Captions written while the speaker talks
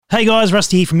Hey guys,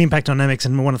 Rusty here from Impact Dynamics,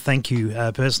 and I want to thank you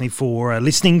personally for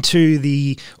listening to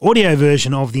the audio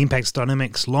version of the Impact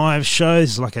Dynamics live show. This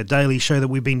is like a daily show that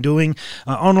we've been doing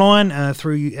online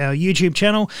through our YouTube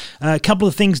channel. A couple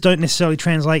of things don't necessarily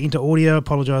translate into audio. I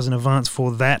apologise in advance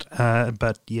for that,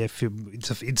 but yeah,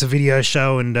 it's a video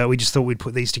show, and we just thought we'd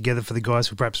put these together for the guys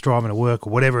who are perhaps driving to work or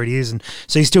whatever it is, and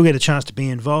so you still get a chance to be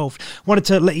involved. Wanted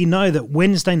to let you know that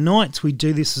Wednesday nights we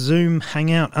do this Zoom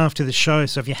hangout after the show,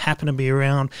 so if you happen to be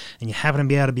around and you happen to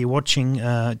be able to be watching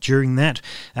during that,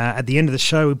 at the end of the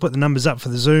show we put the numbers up for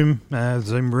the Zoom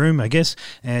room, I guess.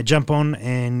 Jump on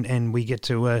and we get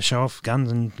to show off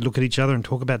guns and look at each other and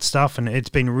talk about stuff, and it's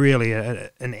been really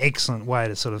an excellent way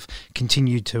to sort of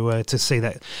continue to see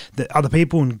that other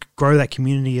people and grow that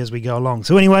community as we go along.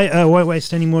 So anyway, I won't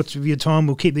waste any more of your time.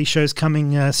 We'll keep these shows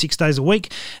coming 6 days a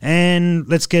week, and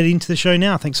let's get into the show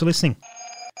now. Thanks for listening.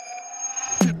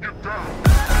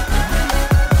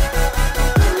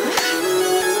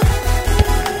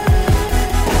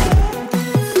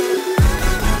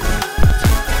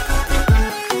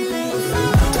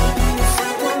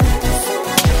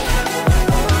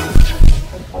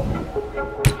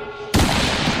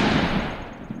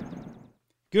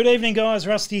 Good evening, guys.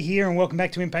 Rusty here, and welcome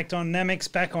back to Impact Dynamics,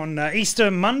 back on Easter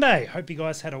Monday. Hope you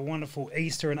guys had a wonderful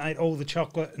Easter and ate all the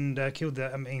chocolate and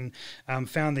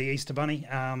found the Easter bunny.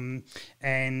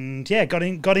 And yeah, got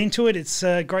into it. It's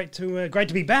great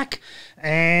to be back,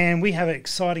 and we have an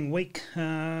exciting week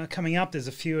coming up. There's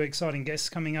a few exciting guests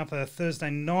coming up.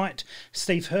 Thursday night,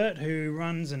 Steve Hurt, who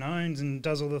runs and owns and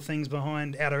does all the things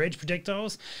behind Outer Edge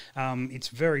Projectiles. It's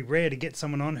very rare to get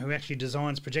someone on who actually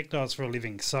designs projectiles for a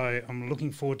living, so I'm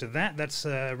looking forward to that. That's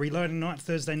reloading night,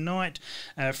 Thursday night.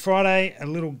 Friday, a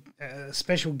little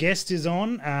special guest is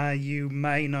on. You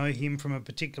may know him from a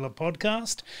particular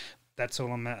podcast. That's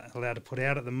all I'm allowed to put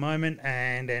out at the moment,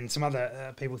 and some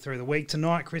other people through the week.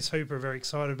 Tonight, Chris Hooper, very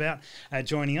excited about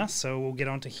joining us, so we'll get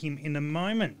on to him in a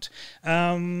moment.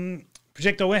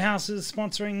 Projectile Warehouse is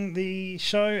sponsoring the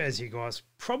show, as you guys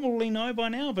probably know by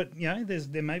now, but you know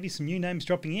there may be some new names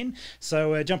dropping in.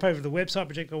 So jump over to the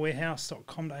website,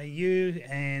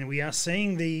 projectilewarehouse.com.au, and we are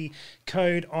seeing the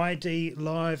code ID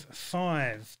Live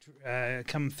 5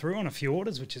 come through on a few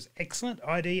orders, which is excellent.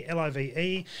 ID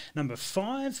LIVE number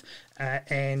 5,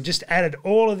 and just added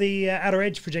all of the Outer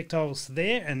Edge projectiles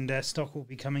there, and stock will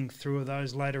be coming through of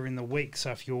those later in the week. So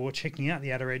if you're checking out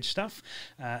the Outer Edge stuff,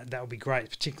 that will be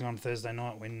great, particularly on Thursday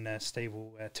night when Steve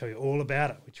will tell you all about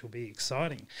it, which will be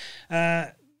exciting.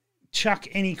 Chuck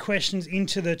any questions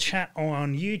into the chat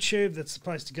on YouTube. That's the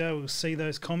place to go. We'll see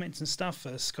those comments and stuff.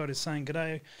 Scott is saying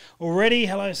g'day already.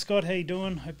 Hello, Scott. How you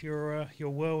doing? Hope you're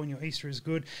well and your Easter is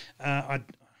good.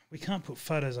 We can't put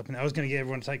photos up in there. I was going to get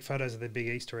everyone to take photos of their big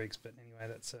Easter eggs, but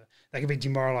anyway, that could be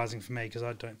demoralising for me because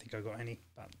I don't think I got any.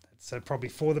 But that's probably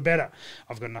for the better.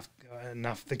 I've got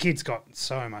enough. The kids got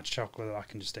so much chocolate that I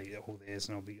can just eat all theirs,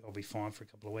 and I'll be fine for a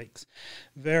couple of weeks.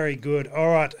 Very good. All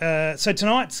right. So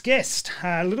tonight's guest,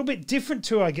 a little bit different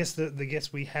to I guess the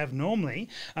guest we have normally,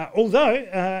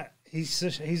 although. He's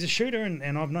a shooter,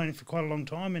 and I've known him for quite a long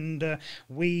time. And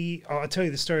I'll tell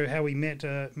you the story of how we met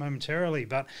momentarily.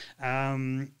 But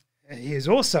he is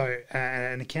also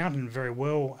an accountant, very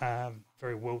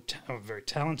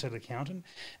talented accountant.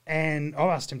 And I've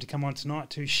asked him to come on tonight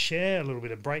to share a little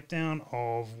bit of breakdown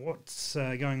of what's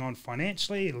going on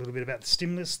financially, a little bit about the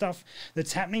stimulus stuff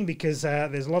that's happening, because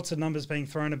there's lots of numbers being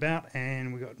thrown about,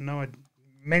 and we've got no idea.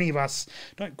 Many of us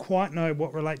don't quite know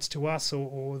what relates to us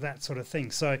or that sort of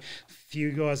thing. So if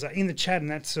you guys are in the chat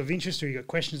and that's of interest, or you've got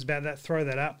questions about that, throw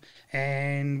that up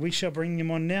and we shall bring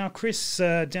him on now. Chris,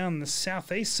 down the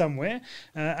southeast somewhere,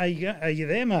 are you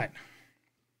there, mate?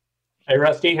 Hey,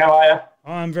 Rusty, how are you?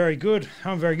 I'm very good.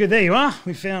 There you are.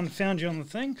 We found you on the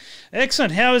thing.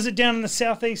 Excellent. How is it down in the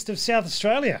southeast of South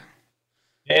Australia?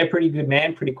 Yeah, pretty good,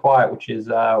 man. Pretty quiet, which is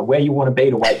where you want to be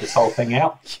to wait this whole thing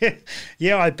out.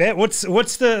 Yeah, I bet. What's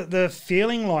the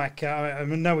feeling like? I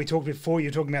know we talked before. You're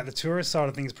talking about the tourist side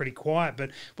of things, pretty quiet. But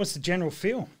what's the general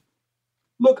feel?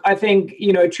 Look, I think,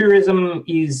 tourism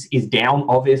is down,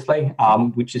 obviously,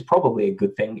 which is probably a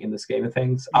good thing in the scheme of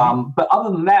things. But other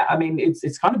than that, I mean,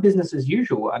 it's kind of business as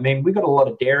usual. I mean, we've got a lot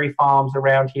of dairy farms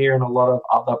around here and a lot of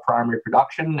other primary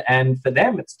production. And for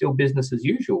them, it's still business as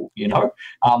usual,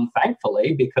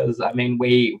 thankfully, because, I mean,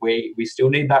 we still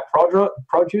need that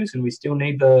produce and we still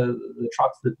need the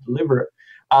trucks that deliver it.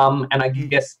 And I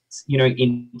guess,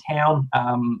 in town,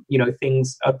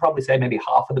 things, I'd probably say maybe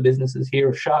half of the businesses here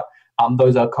are shut.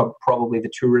 Those are probably the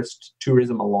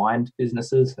tourism-aligned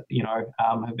businesses, have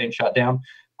been shut down.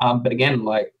 But again,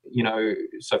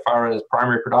 so far as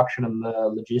primary production and the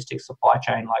logistics supply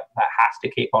chain, that has to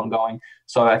keep on going.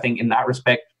 So I think in that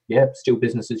respect, yeah, still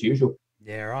business as usual.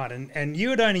 Yeah, right. And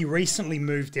you had only recently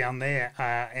moved down there,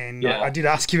 and Yeah. I did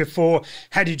ask you before,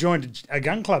 had you joined a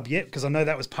gun club yet? Because I know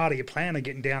that was part of your plan of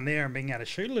getting down there and being able to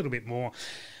shoot a little bit more.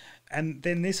 And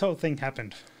then this whole thing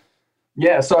happened.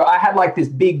 Yeah, so I had like this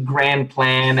big grand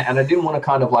plan, and I didn't want to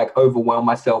kind of like overwhelm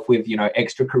myself with, you know,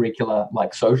 extracurricular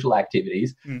like social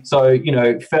activities. So, you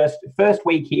know, first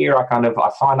week here, I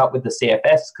signed up with the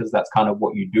CFS because that's kind of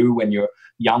what you do when you're a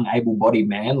young, able-bodied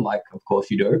man. Like, of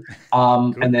course you do.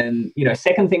 And then, you know,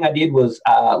 second thing I did was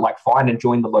like find and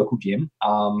join the local gym.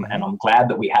 And I'm glad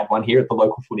that we had one here at the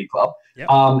local footy club. Yep.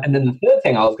 And then the third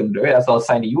thing I was going to do, as I was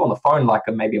saying to you on the phone like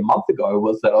maybe a month ago,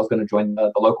 was that I was going to join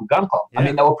the local gun club. Yeah. I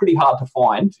mean, they were pretty hard to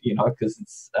find, you know, because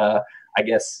it's, I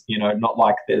guess, you know, not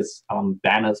like there's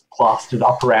banners plastered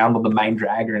up around on the main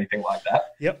drag or anything like that.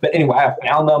 Yep. But anyway, I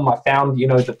found them. I found, you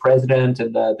know, the president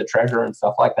and the treasurer and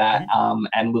stuff like that,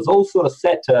 and was all sort of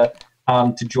set to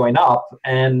join up.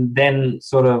 And then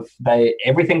sort of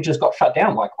everything just got shut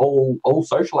down, like all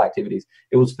social activities.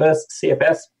 It was first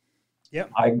CFS. Yep.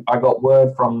 I got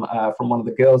word from one of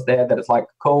the girls there that it's like,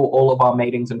 cool, all of our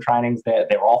meetings and trainings, they're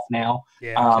off now.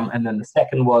 Yeah, okay. And then the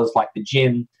second was like the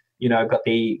gym, you know, got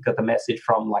the message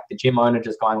from like the gym owner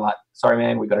just going like, sorry,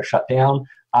 man, we got to shut down.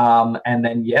 And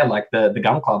then, yeah, like the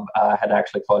gun club had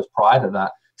actually closed prior to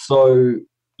that. So,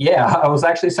 yeah, I was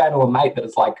actually saying to a mate that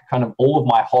it's like kind of all of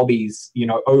my hobbies, you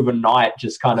know, overnight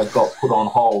just kind of got put on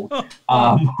hold,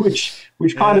 which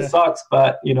kind of sucks.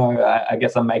 But, you know, I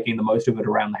guess I'm making the most of it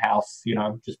around the house, you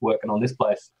know, just working on this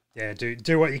place. Yeah,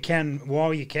 do what you can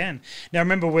while you can. Now,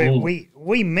 remember,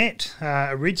 we met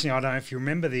originally. I don't know if you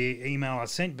remember the email I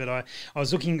sent, but I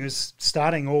was looking at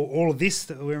starting all of this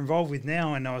that we're involved with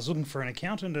now, and I was looking for an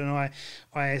accountant, and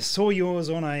I saw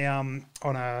yours on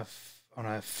a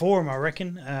forum, I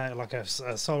reckon, like a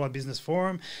solo business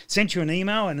forum, sent you an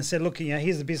email and I said, look, you know,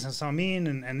 here's the business I'm in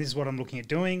and this is what I'm looking at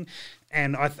doing.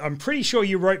 And I'm pretty sure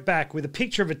you wrote back with a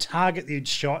picture of a target that you'd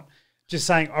shot, just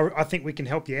saying, I think we can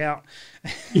help you out.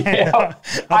 Yeah,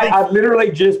 I've literally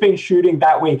just been shooting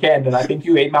that weekend, and I think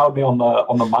you emailed me on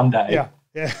the Monday.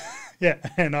 Yeah.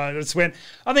 And I just went,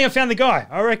 I think I found the guy.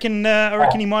 I reckon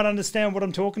he might understand what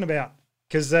I'm talking about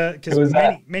because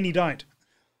many don't.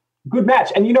 Good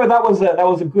match, and you know that was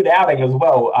a good outing as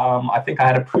well. I think I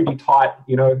had a pretty tight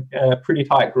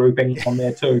grouping on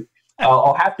there too.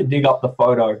 I'll have to dig up the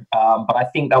photo, but I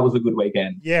think that was a good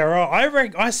weekend. Yeah,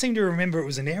 right. I seem to remember it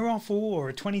was an air rifle or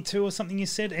a 22 or something you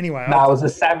said. Anyway, no, it was a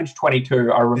Savage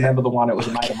 22. I remember the one. It was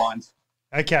a mate of mine's.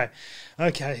 Okay,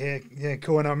 yeah,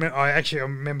 cool. And I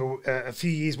remember a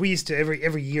few years. We used to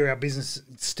every year our business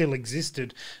still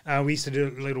existed. We used to do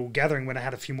a little gathering when I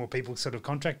had a few more people sort of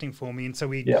contracting for me, and so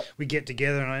we get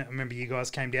together. And I remember you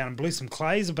guys came down and blew some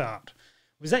clays about.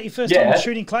 Was that your first time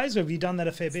shooting clays, or have you done that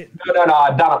a fair bit? No.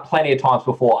 I've done it plenty of times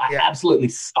before. I absolutely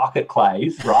suck at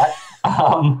clays, right?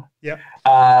 But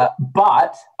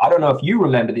I don't know if you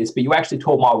remember this, but you actually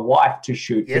taught my wife to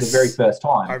shoot for the very first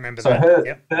time. I remember that. So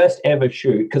her first ever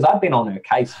shoot, because I've been on her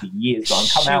case for years, going,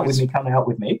 come out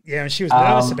with me. Yeah, and she was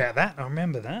nervous about that. I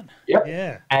remember that. Yep.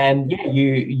 Yeah. And yeah,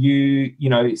 you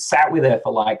know, sat with her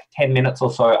for like 10 minutes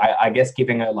or so, I guess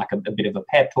giving her like a bit of a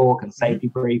pep talk and safety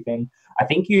briefing. I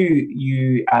think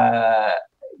you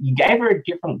gave her a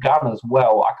different gun as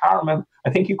well. I can't remember. I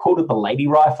think you called it the lady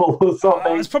rifle or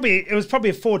something. It was probably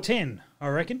a 410, I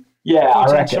reckon. Yeah,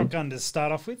 I reckon. Shotgun to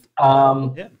start off with.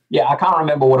 Yeah, I can't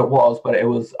remember what it was, but it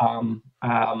was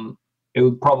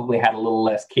it probably had a little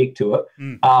less kick to it.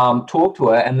 Talked to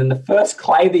her, and then the first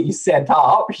clay that you sent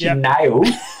up, she nailed,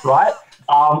 right?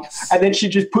 And then she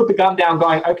just put the gun down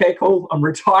going, okay, cool, I'm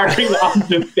retiring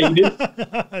undefeated.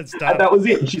 That's and that was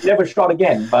it. She never shot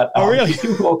again, but really? She's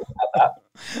still talking about that.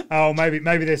 Oh,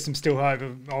 maybe there's some still hope.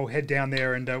 I'll head down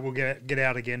there and we'll get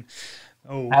out again.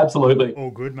 Oh, absolutely.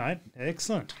 All good, mate.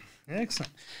 Excellent.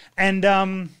 And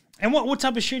what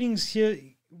type of shootings do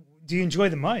you enjoy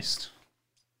the most?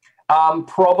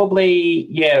 Probably,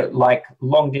 like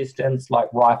long distance, like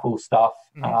rifle stuff.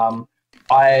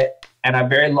 I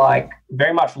very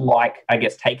much like, I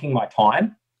guess, taking my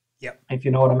time. Yep. If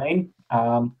you know what I mean.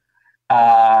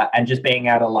 And just being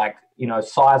able to, like, you know,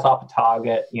 size up a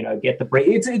target, you know, get the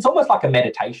brief. It's almost like a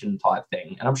meditation type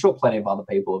thing. And I'm sure plenty of other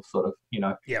people have sort of, you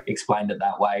know, explained it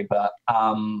that way. But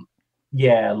I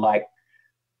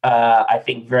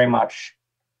think very much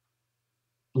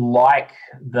like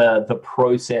the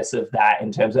process of that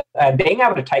in terms of and being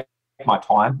able to take my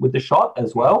time with the shot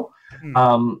as well.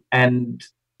 And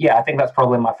yeah, I think that's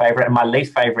probably my favorite. And my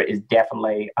least favorite is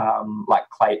definitely like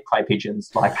clay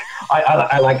pigeons. Like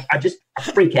I just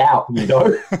freak out, you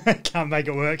know. Can't make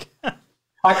it work.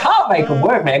 I can't make it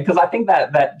work, man, because I think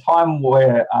that time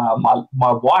where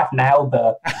my wife nailed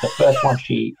the first one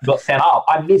she got sent up,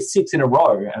 I missed 6 in a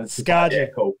row. And it's Scarred you.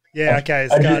 Cool. Yeah, okay.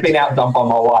 I've just been outdone by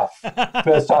my wife.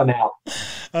 First time out.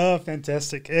 Oh,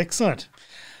 fantastic. Excellent.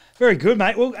 Very good,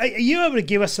 mate. Well, are you able to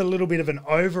give us a little bit of an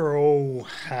overall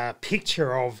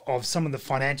picture of some of the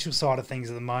financial side of things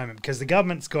at the moment? Because the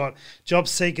government's got job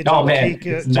seeker, job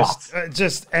seeker,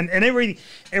 and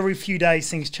every few days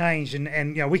things change,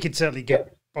 and we could certainly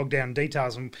get bogged down in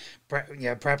details, and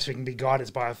perhaps we can be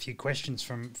guided by a few questions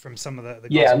from some of the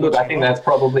guys. Look, I think that's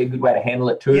probably a good way to handle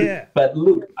it too. Yeah. But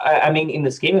look, I mean, in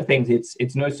the scheme of things,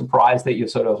 it's no surprise that you're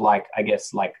sort of like, I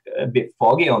guess, like a bit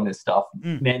foggy on this stuff,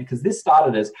 man, because this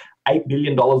started as $8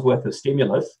 billion worth of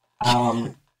stimulus.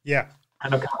 Yeah.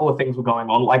 And a couple of things were going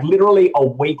on. Like literally a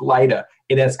week later,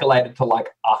 it escalated to like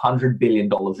 $100 billion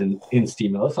in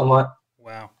stimulus. I'm like,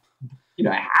 wow.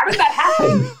 How did that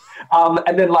happen?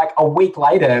 And then like a week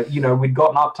later, we'd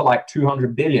gotten up to like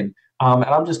 200 billion. And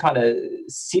I'm just kind of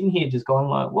sitting here just going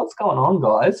like, what's going on,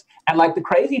 guys? And like the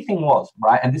crazy thing was,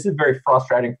 right, and this is very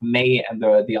frustrating for me and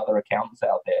the other accountants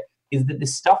out there, is that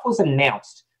this stuff was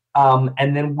announced.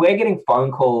 And then we're getting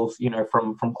phone calls,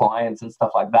 from clients and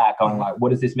stuff like that going like,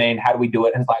 what does this mean? How do we do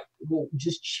it? And it's like, well,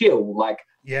 just chill. Like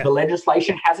the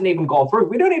legislation hasn't even gone through.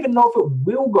 We don't even know if it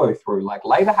will go through. Like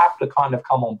Labor have to kind of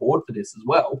come on board for this as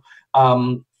well,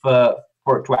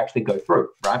 for it to actually go through,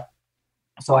 right?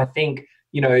 So I think,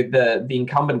 the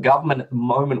incumbent government at the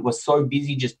moment was so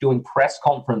busy just doing press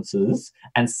conferences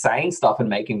and saying stuff and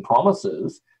making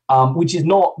promises, which is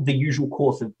not the usual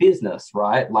course of business,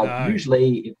 right? Like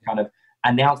usually it's kind of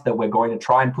announced that we're going to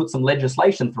try and put some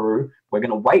legislation through. We're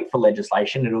going to wait for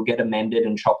legislation. It'll get amended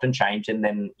and chopped and changed, and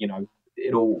then,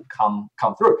 it'll come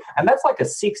through. And that's like a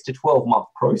 6 to 12 month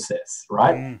process,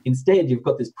 right? Instead, you've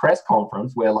got this press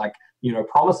conference where like,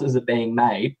 promises are being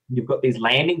made. You've got these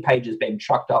landing pages being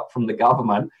chucked up from the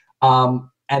government.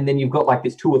 And then you've got like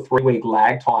this 2 or 3 week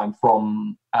lag time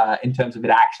from in terms of it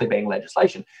actually being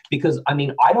legislation. Because I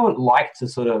mean, I don't like to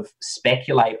sort of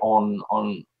speculate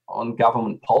on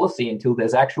government policy until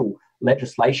there's actual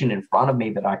legislation in front of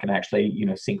me that I can actually,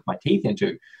 sink my teeth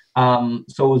into.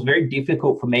 So it was very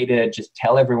difficult for me to just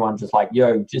tell everyone just like,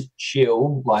 yo, just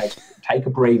chill, like take a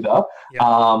breather.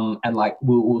 And like,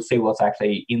 we'll see what's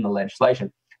actually in the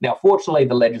legislation. Now, fortunately,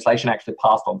 the legislation actually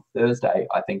passed on Thursday,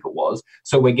 I think it was.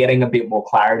 So we're getting a bit more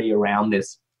clarity around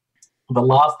this. The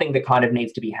last thing that kind of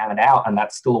needs to be hammered out, and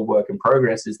that's still a work in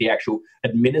progress, is the actual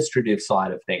administrative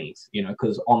side of ththings,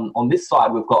 because on this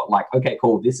side, we've got like, okay,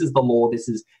 cool, this is the law, this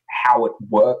is how it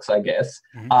works, I guess.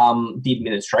 The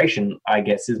administration, I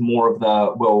guess, is more of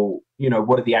the, well,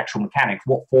 what are the actual mechanics?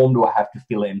 What form do I have to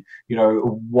fill in?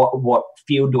 What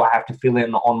field do I have to fill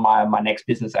in on my next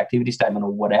business activity statement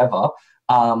or whatever,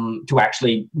 to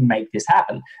actually make this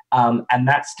happen? And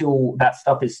that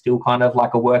stuff is still kind of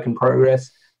like a work in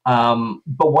progress.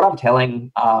 But what I'm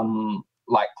telling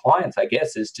like clients, I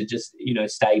guess, is to just,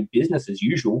 stay business as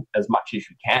usual as much as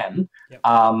you can.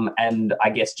 And I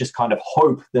guess just kind of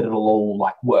hope that it'll all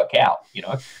like work out,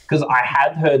 because I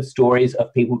have heard stories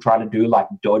of people trying to do like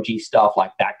dodgy stuff,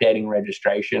 like backdating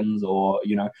registrations or,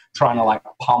 trying to like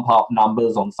pump up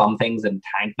numbers on some things and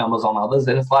tank numbers on others.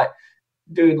 And it's like,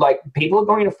 dude, like people are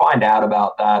going to find out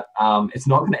about that. It's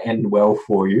not going to end well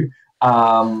for you.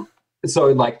 So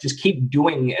like just keep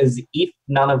doing as if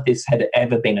none of this had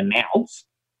ever been announced.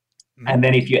 And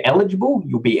then if you're eligible,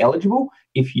 you'll be eligible.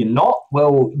 If you're not,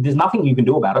 well, there's nothing you can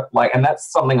do about it. Like, and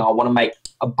that's something I want to make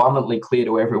abundantly clear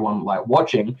to everyone like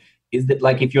watching, is that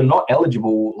like if you're not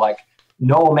eligible, like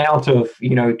no amount of,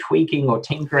 tweaking or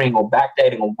tinkering or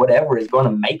backdating or whatever is going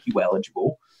to make you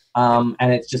eligible. And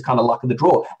it's just kind of luck of the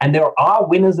draw. And there are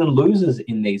winners and losers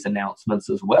in these announcements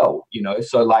as well,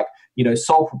 so like,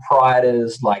 sole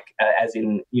proprietors, like as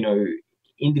in,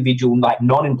 individual, like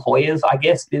non-employers, I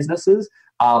guess, businesses,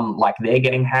 like they're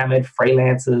getting hammered.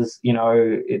 Freelancers,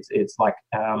 it's like,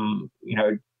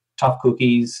 tough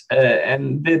cookies.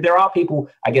 And there are people,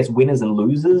 I guess, winners and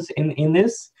losers in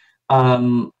this.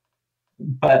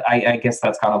 But I guess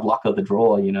that's kind of luck of the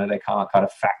draw. They can't kind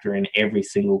of factor in every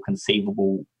single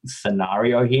conceivable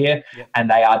scenario here. And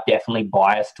they are definitely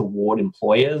biased toward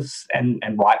employers and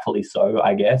rightfully so,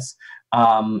 I guess.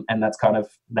 And that's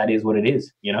that is what it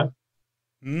is,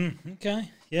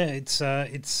 Okay. Yeah,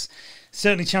 it's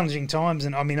certainly challenging times.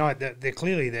 And I mean, they're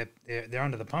clearly they're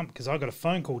under the pump, because I got a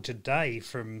phone call today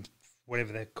from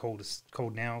whatever they're called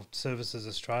now, Services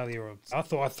Australia. Or I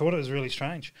thought it was really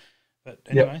strange. But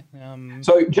anyway,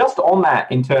 so just on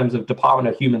that, in terms of Department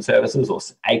of Human Services, or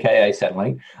AKA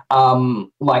Centrelink,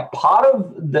 like part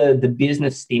of the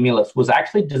business stimulus was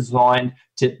actually designed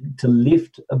to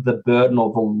lift the burden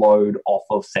of the load off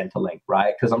of Centrelink,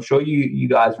 right? Because I'm sure you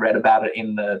guys read about it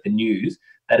in the news,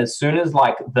 that as soon as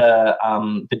like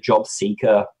the job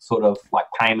seeker sort of like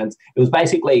payments, it was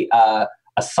basically a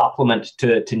supplement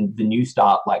to the New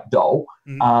Start like dole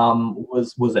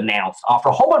was announced after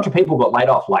a whole bunch of people got laid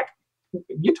off. Like,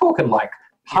 you're talking like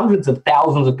hundreds of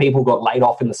thousands of people got laid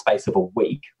off in the space of a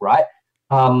week, right?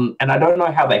 And I don't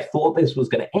know how they thought this was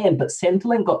going to end, but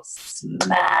Centrelink got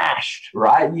smashed,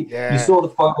 right? You saw the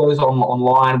photos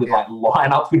online with like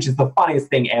lineups, which is the funniest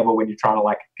thing ever when you're trying to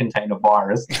like contain a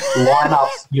virus.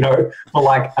 Lineups, you know, for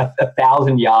like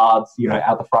 1,000 yards, you know,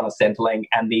 out the front of Centrelink,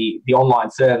 and the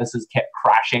online services kept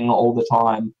crashing all the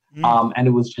time, and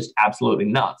it was just absolutely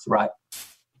nuts, right?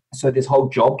 So this whole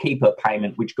JobKeeper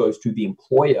payment, which goes to the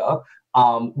employer,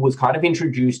 was kind of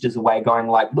introduced as a way going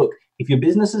like, look, if your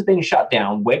business has been shut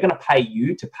down, we're going to pay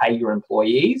you to pay your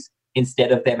employees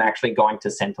instead of them actually going to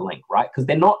Centrelink, right? Because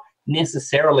they're not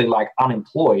necessarily like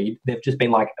unemployed. They've just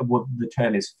been like, well, the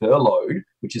term is furloughed,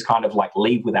 which is kind of like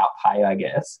leave without pay, I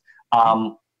guess.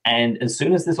 And as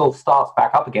soon as this all starts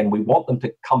back up again, we want them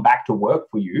to come back to work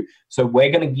for you. So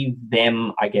we're going to give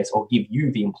them, I guess, or give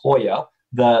you, the employer,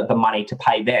 the money to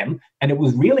pay them. And it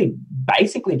was really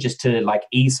basically just to like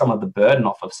ease some of the burden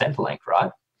off of Centrelink,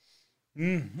 right?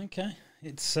 Okay.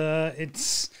 It's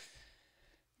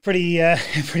pretty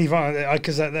violent,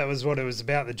 because that was what it was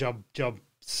about, the job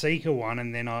seeker one,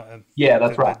 and then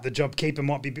that's right. The JobKeeper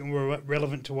might be a bit more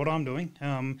relevant to what I'm doing,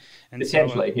 and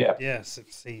potentially, so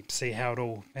see how it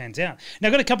all pans out. Now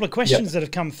I've got a couple of questions that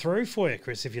have come through for you,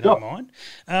 Chris, if you don't mind.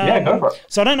 Go for it.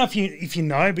 So I don't know if you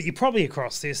know, but you're probably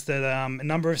across this, that a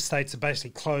number of states have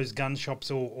basically closed gun shops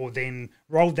or then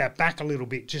rolled that back a little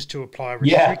bit just to apply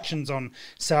restrictions on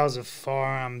sales of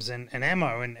firearms and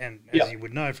ammo, and as you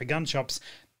would know, for gun shops,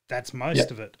 that's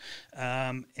most of it.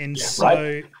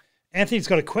 Right. Anthony's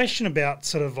got a question about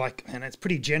sort of like, and it's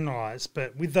pretty generalised,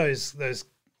 but with those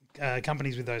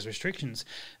companies with those restrictions,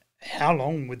 how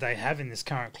long would they have in this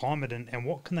current climate, and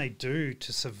what can they do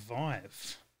to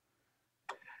survive?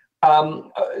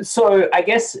 So I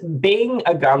guess being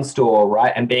a gun store,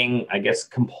 right, and being, I guess,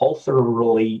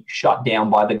 compulsorily shut down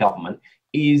by the government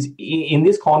is, in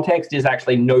this context, is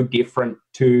actually no different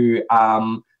to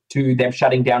them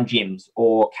shutting down gyms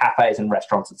or cafes and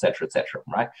restaurants, et cetera,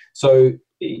 right? So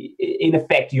in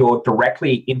effect, you're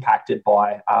directly impacted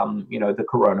by, the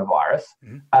coronavirus.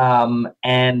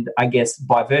 And I guess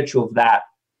by virtue of that,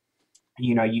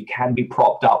 you can be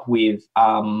propped up with,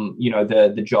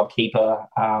 the JobKeeper,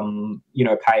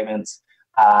 payments,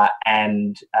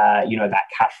 and that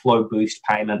cash flow boost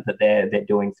payment that they're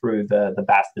doing through the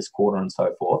BAS this quarter and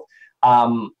so forth.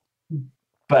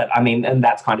 But I mean, and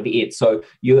that's kind of it. So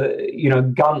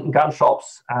gun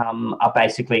shops are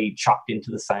basically chucked into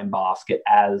the same basket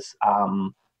as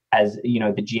the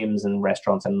gyms and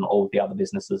restaurants and all of the other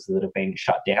businesses that have been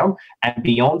shut down. And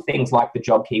beyond things like the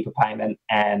JobKeeper payment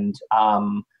and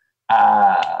the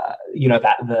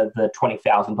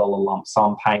 $20,000 lump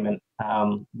sum payment,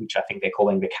 which I think they're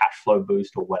calling the cash flow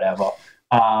boost or whatever.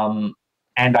 And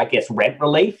I guess rent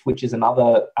relief, which is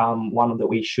another one that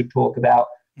we should talk about.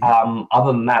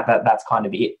 Other than that's kind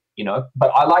of it,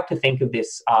 But I like to think of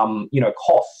this,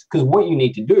 costs, because what you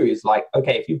need to do is like,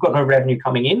 okay, if you've got no revenue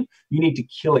coming in, you need to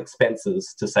kill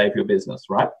expenses to save your business,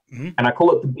 right? And I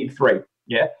call it the big three.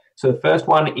 Yeah. So the first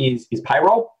one is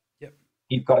payroll. Yep.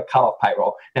 You've got to cut off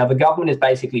payroll. Now the government is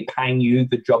basically paying you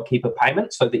the JobKeeper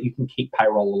payment so that you can keep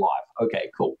payroll alive. Okay,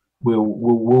 cool.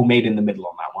 We'll meet in the middle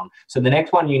on that one. So the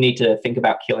next one you need to think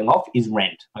about killing off is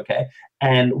rent, okay?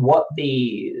 And what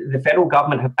the federal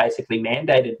government have basically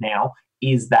mandated now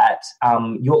is that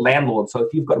your landlord, so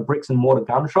if you've got a bricks and mortar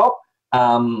gun shop,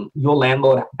 your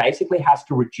landlord basically has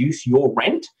to reduce your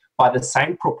rent by the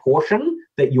same proportion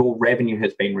that your revenue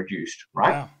has been reduced,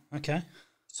 right? Wow, okay.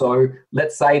 So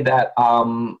let's say that,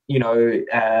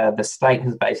 the state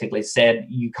has basically said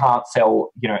you can't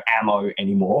sell, ammo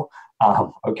anymore.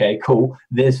 Okay, cool.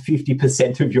 There's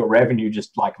 50% of your revenue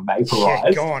just like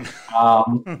vaporized. Gone.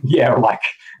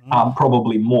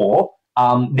 Probably more.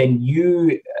 Then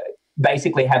you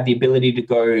basically have the ability to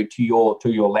go to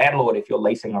your landlord if you're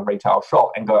leasing a retail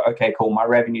shop and go, okay, cool. My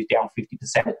revenue's down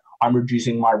 50%. I'm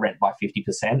reducing my rent by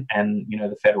 50%, and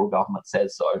the federal government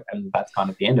says so, and that's kind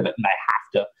of the end of it. And they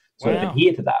have to sort of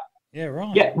adhere to that. Yeah,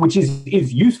 right. Yeah, which is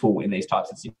useful in these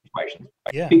types of situations.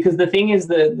 Yeah. Because the thing is,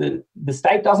 the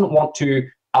state doesn't want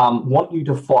you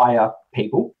to fire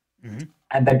people,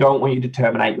 and they don't want you to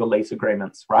terminate your lease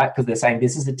agreements, right? Because they're saying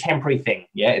this is a temporary thing.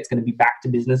 Yeah, it's going to be back to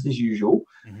business as usual.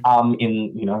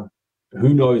 In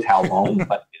who knows how long,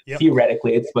 but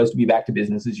theoretically it's supposed to be back to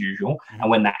business as usual. And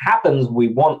when that happens, we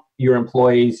want your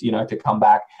employees, to come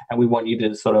back, and we want you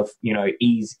to sort of,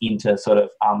 ease into sort of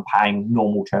paying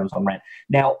normal terms on rent.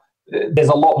 Now, there's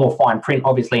a lot more fine print,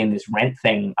 obviously, in this rent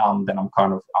thing than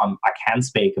I can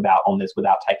speak about on this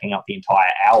without taking up the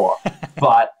entire hour.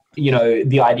 But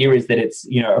the idea is that it's,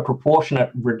 a proportionate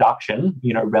reduction,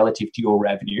 relative to your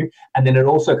revenue. And then it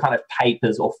also kind of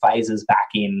tapers or phases back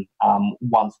in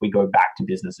once we go back to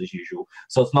business as usual.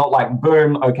 So it's not like,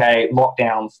 boom, okay,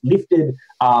 lockdowns lifted,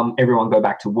 everyone go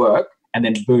back to work. And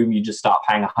then boom, you just start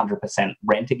paying 100%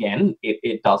 rent again.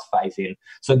 It does phase in.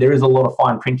 So there is a lot of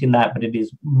fine print in that, but it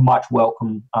is much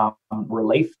welcome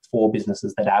relief for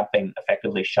businesses that have been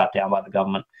effectively shut down by the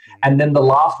government. And then the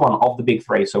last one of the big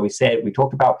three. So we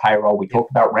talked about payroll, we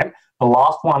talked about rent. The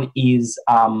last one is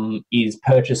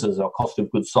purchases or cost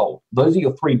of goods sold. Those are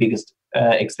your three biggest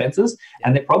expenses,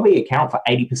 and they probably account for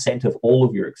 80% of all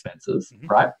of your expenses,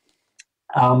 right?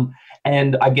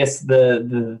 And I guess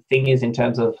the thing is, in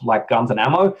terms of like guns and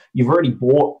ammo, you've already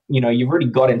bought, you've already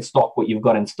got in stock what you've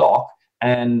got in stock.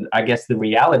 And I guess the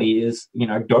reality is,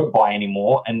 don't buy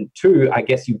anymore. And two, I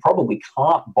guess you probably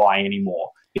can't buy anymore,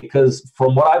 because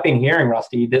from what I've been hearing,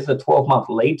 Rusty, there's a 12-month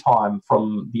lead time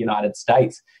from the United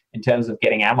States in terms of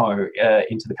getting ammo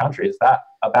into the country. Is that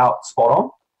about spot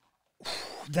on?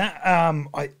 That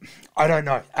I don't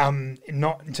know.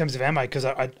 Not in terms of ammo, because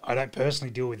I don't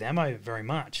personally deal with ammo very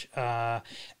much, and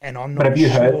I'm not. But have you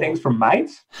heard things from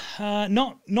mates?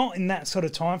 Not in that sort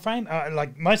of time frame.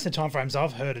 Like most of the time frames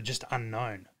I've heard are just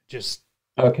unknown. Just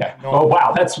okay. Oh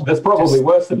wow, that's probably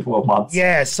worse than 12 months.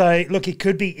 Yeah. So look, it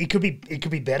could be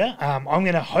better. I'm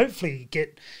going to hopefully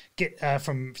get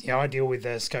from I deal with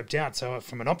scoped out. So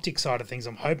from an optics side of things,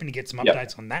 I'm hoping to get some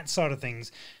updates on that side of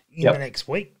things in the next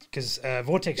week, because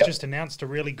Vortex just announced a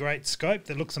really great scope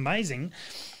that looks amazing.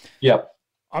 Yep.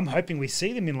 I'm hoping we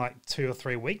see them in like 2 or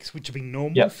 3 weeks, which would be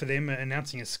normal for them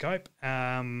announcing a scope.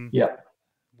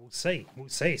 We'll see.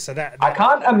 So that I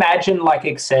can't imagine like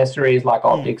accessories like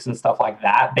optics and stuff like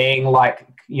that being like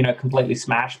completely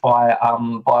smashed by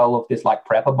all of this like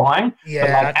prepper buying. Yeah,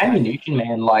 but like ammunition,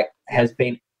 man, like has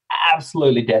been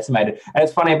absolutely decimated. And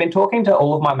it's funny, I've been talking to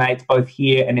all of my mates both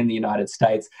here and in the United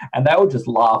States, and they will just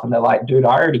laugh and they're like, dude,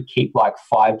 I already keep like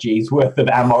 5 G's worth of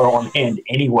ammo on hand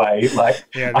anyway. Like,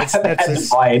 that's I haven't had to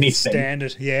buy anything.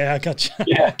 Standard. Yeah, I got you.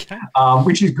 Yeah. Okay.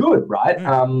 Which is good, right?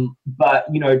 But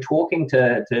talking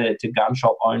to gun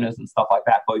shop owners and stuff like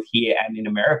that, both here and in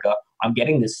America, I'm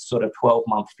getting this sort of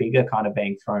 12-month figure kind of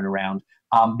being thrown around.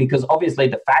 Because obviously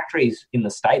the factories in the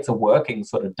States are working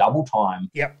sort of double time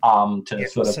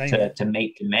to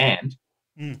meet demand.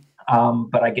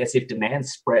 But I guess if demand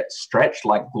stretched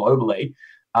like globally,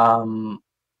 I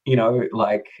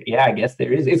guess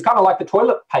there is. It's kind of like the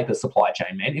toilet paper supply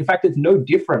chain, man. In fact, it's no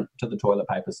different to the toilet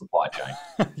paper supply chain.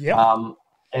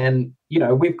 And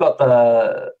we've got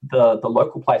the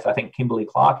local place, I think Kimberly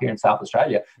Clark here in South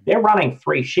Australia. They're running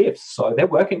 3 shifts, so they're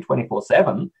working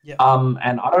 24/7.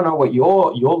 And I don't know what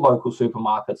your local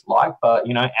supermarket's like, but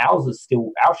our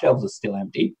shelves are still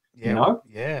empty.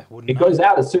 It goes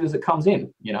out as soon as it comes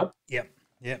in.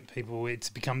 People,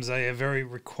 it becomes a very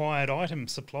required item.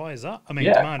 Supply is up.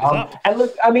 Demand is up. And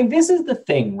look, this is the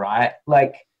thing, right?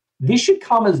 Like, this should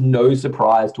come as no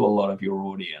surprise to a lot of your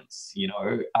audience,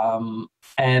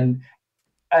 and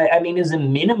as a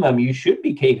minimum, you should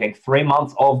be keeping 3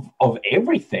 months of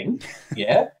everything,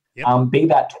 be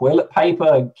that toilet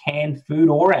paper, canned food,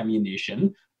 or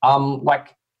ammunition,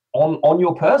 like on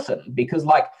your person, because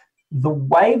like the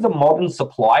way the modern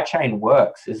supply chain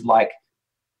works is like,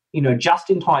 just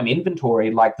in time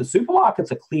inventory, like the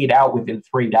supermarkets are cleared out within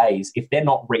 3 days if they're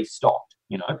not restocked.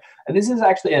 And this is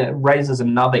actually raises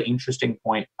another interesting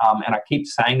point, and I keep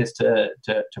saying this to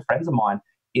friends of mine,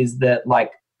 is that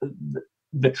like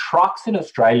the trucks in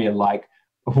Australia, like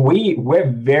we're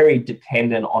very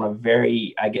dependent on a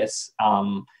very, I guess,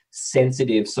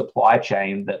 sensitive supply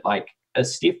chain that like a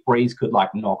stiff breeze could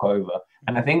like knock over.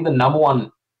 And I think the number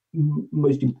one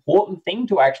most important thing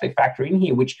to actually factor in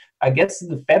here, which I guess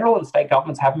the federal and state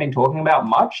governments haven't been talking about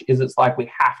much, is it's like we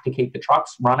have to keep the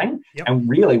trucks running, and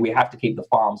really we have to keep the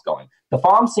farms going. The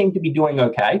farms seem to be doing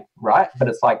okay, right? But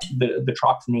it's like the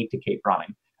trucks need to keep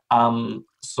running.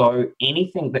 So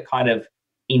anything that kind of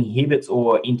inhibits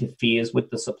or interferes with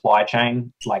the supply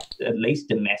chain, like at least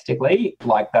domestically,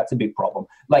 like that's a big problem.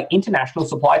 Like international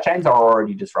supply chains are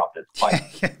already disrupted. Like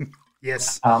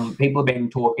Yes. People have been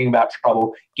talking about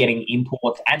trouble getting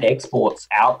imports and exports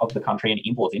out of the country and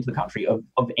imports into the country of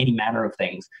any manner of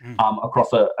things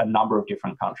across a number of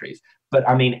different countries. But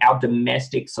I mean, our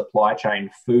domestic supply chain,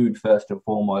 food first and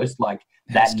foremost, like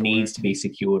that needs to be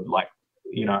secured, like,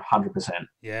 100%.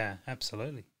 Yeah,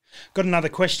 absolutely. Got another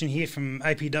question here from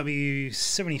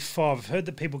APW75. I've heard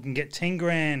that people can get 10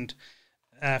 grand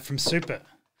from Super.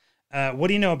 What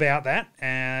do you know about that?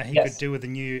 He could do with a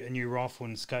new rifle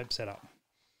and scope setup.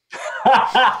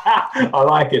 I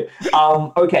like it.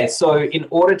 Okay, so in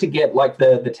order to get like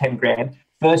the 10 grand,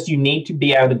 first you need to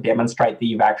be able to demonstrate that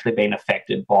you've actually been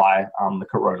affected by the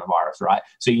coronavirus, right?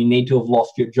 So you need to have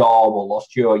lost your job or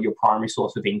lost your primary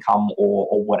source of income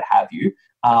or what have you.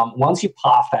 Once you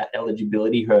pass that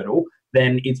eligibility hurdle,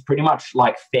 then it's pretty much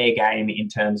like fair game in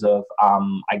terms of,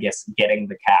 I guess, getting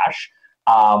the cash.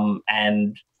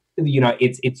 And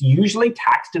it's usually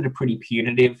taxed at a pretty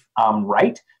punitive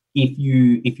rate if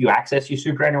you access your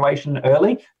superannuation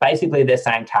early. Basically, they're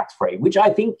saying tax free, which I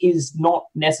think is not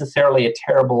necessarily a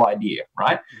terrible idea,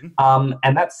 right?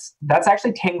 And that's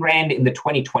actually 10 grand in the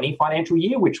 2020 financial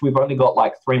year, which we've only got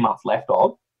like 3 months left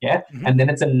of. Yeah, and then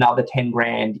it's another 10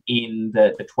 grand in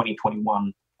the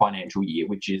 2021 financial year,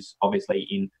 which is obviously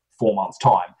in 4 months'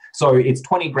 time. So it's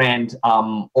 20 grand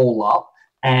all up.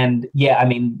 And yeah, I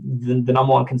mean, the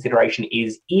number one consideration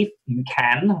is if you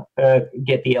can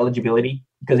get the eligibility,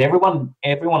 because everyone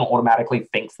automatically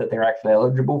thinks that they're actually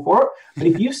eligible for it. But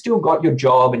if you've still got your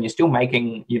job and you're still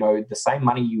making, the same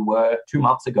money you were 2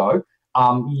 months ago,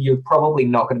 you're probably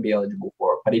not going to be eligible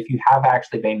for it. But if you have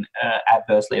actually been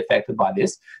adversely affected by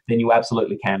this, then you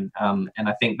absolutely can. And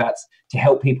I think that's to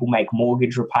help people make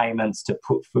mortgage repayments, to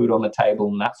put food on the table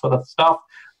and that sort of stuff.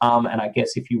 And I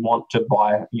guess if you want to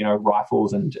buy,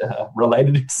 rifles and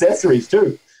related accessories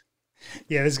too.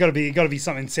 Yeah, there's got to be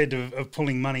something said of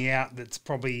pulling money out that's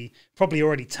probably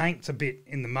already tanked a bit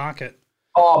in the market.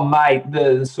 Oh, mate,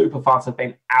 the super funds have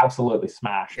been absolutely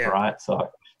smashed, right? So,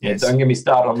 don't get me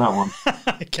started on that one.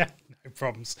 Okay, no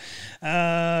problems.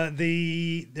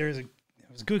 There was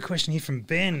a good question here from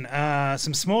Ben.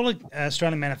 Some smaller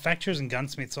Australian manufacturers and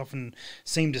gunsmiths often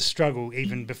seem to struggle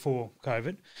even before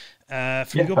COVID.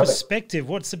 From your perspective,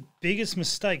 what's the biggest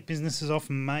mistake businesses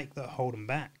often make that hold them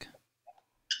back?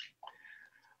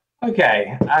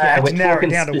 Okay. We're narrow it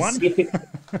down to one.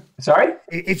 Sorry?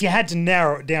 If you had to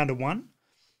narrow it down to one?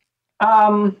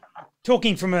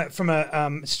 Talking from a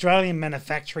Australian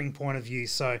manufacturing point of view,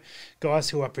 so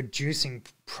guys who are producing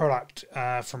product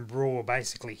from raw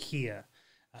basically here.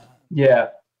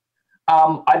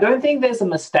 I don't think there's a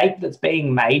mistake that's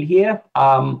being made here.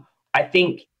 I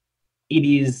think it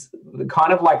is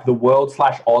kind of like the world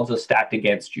 / odds are stacked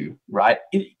against you, right?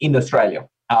 In Australia,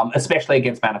 especially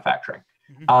against manufacturing.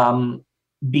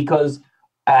 Because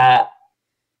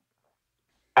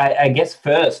I guess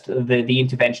first the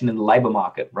intervention in the labor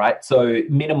market, right? So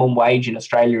minimum wage in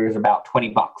Australia is about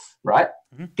 $20, right?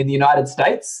 In the United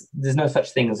States, there's no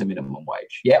such thing as a minimum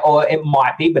wage. Yeah, or it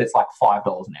might be, but it's like $5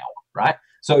 an hour, right?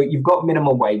 So you've got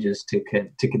minimum wages to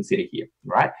consider here,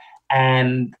 right?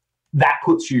 And that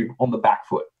puts you on the back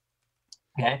foot.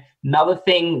 Okay. Another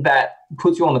thing that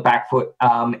puts you on the back foot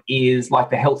is like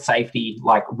the health safety,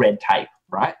 like red tape,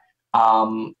 right?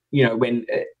 And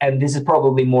this is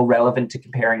probably more relevant to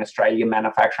comparing Australian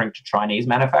manufacturing to Chinese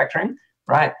manufacturing,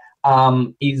 right?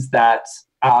 Is that,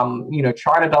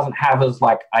 China doesn't have as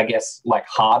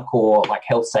hardcore, like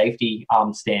health safety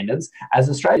standards as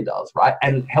Australia does, right?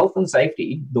 And health and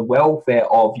safety, the welfare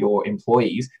of your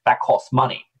employees, that costs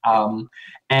money.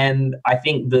 And I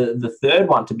think the third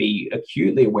one to be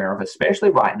acutely aware of,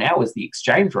 especially right now, is the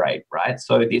exchange rate, right?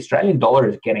 So the Australian dollar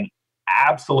is getting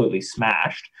absolutely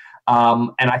smashed.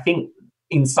 And I think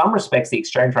in some respects, the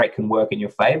exchange rate can work in your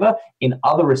favor. In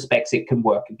other respects, it can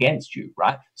work against you,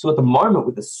 right? So at the moment,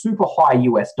 with the super high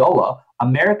US dollar,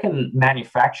 American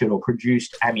manufactured or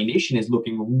produced ammunition is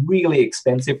looking really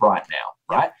expensive right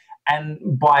now, right?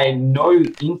 And by no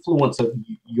influence of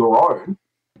your own,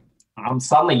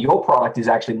 suddenly your product is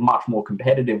actually much more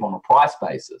competitive on a price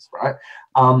basis, right?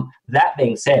 That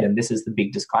being said, and this is the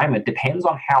big disclaimer, it depends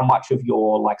on how much of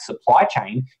your supply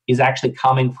chain is actually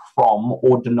coming from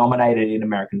or denominated in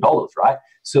American dollars, right?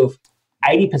 So if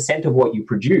 80% of what you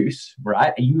produce,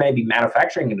 right, you may be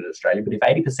manufacturing it in Australia, but if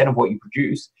 80% of what you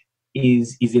produce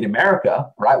is in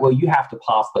America, right, well, you have to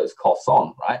pass those costs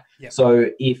on, right? Yep.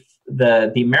 So if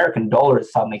the American dollar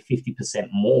is suddenly 50%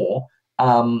 more,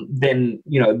 then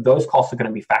those costs are going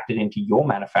to be factored into your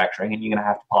manufacturing, and you're going to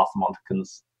have to pass them on to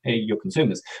your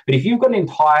consumers. But if you've got an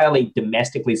entirely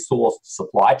domestically sourced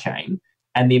supply chain,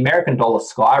 and the American dollar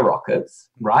skyrockets,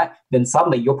 right, then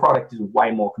suddenly your product is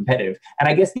way more competitive. And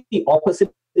I guess the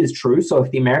opposite is true. So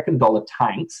if the American dollar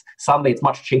tanks, suddenly it's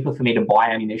much cheaper for me to buy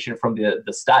ammunition from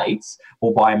the States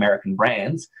or buy American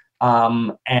brands.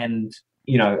 And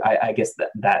you know, I guess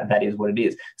that is what it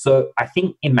is. So I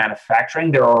think in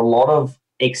manufacturing, there are a lot of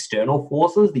external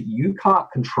forces that you can't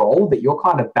control that you're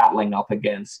kind of battling up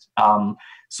against.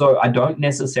 So I don't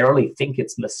necessarily think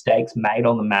it's mistakes made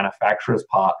on the manufacturer's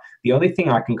part. The only thing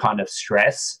I can kind of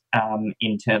stress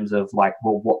in terms of like,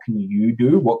 well, what can you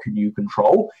do? What can you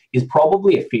control? Is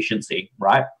probably efficiency,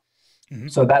 right? Mm-hmm.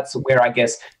 So that's where I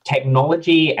guess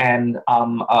technology and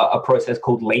a process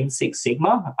called Lean Six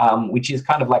Sigma, which is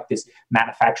kind of like this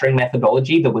manufacturing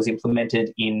methodology that was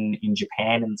implemented in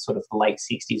Japan in sort of the late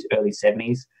 60s, early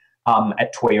 70s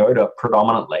at Toyota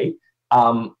predominantly.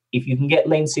 If you can get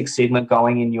Lean Six Sigma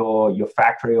going in your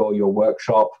factory or your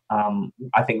workshop,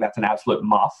 I think that's an absolute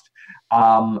must.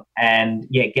 And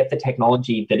yeah, get the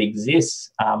technology that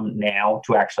exists now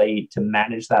to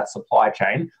manage that supply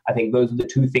chain. I think those are the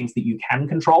two things that you can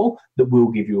control that will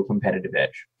give you a competitive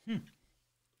edge.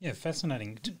 Yeah,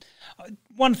 fascinating.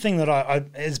 One thing that I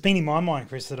has been in my mind,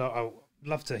 Chris, that I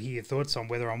love to hear your thoughts on,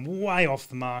 whether I'm way off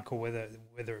the mark or whether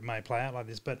it may play out like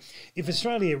this. But if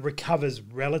Australia recovers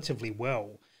relatively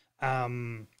well,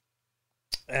 and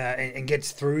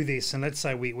gets through this, and let's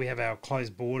say we have our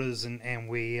closed borders and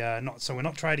we're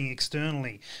not trading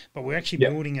externally, but we're actually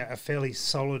building a fairly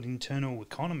solid internal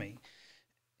economy,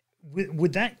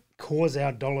 would that cause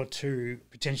our dollar to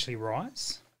potentially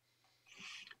rise?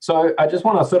 So I just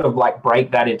want to sort of like break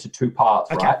that into two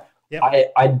parts, okay.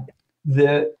 Right?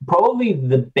 Yep. Probably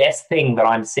the best thing that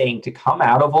I'm seeing to come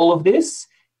out of all of this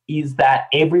is that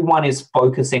everyone is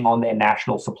focusing on their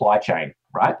national supply chain,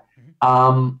 right?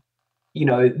 You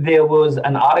know, there was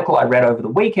an article I read over the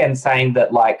weekend saying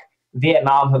that like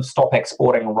Vietnam have stopped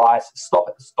exporting rice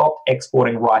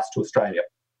to Australia.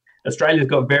 Australia's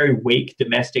got very weak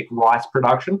domestic rice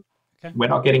production. Okay. We're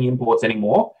not getting imports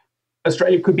anymore.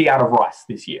 Australia could be out of rice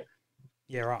this year.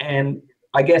 Yeah, right. And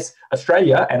I guess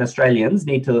Australia and Australians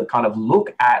need to kind of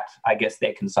look at, I guess,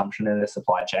 their consumption and their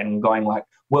supply chain and going like,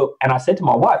 well, and I said to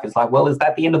my wife, it's like, well, is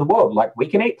that the end of the world? Like, we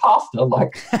can eat pasta.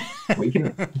 Like, we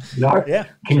can, you know,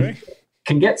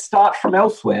 can get starch from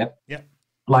elsewhere. Yeah.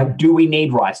 Like, do we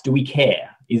need rice? Do we care?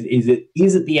 Is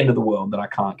it the end of the world that I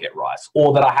can't get rice,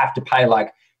 or that I have to pay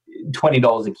like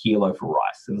 $20 a kilo for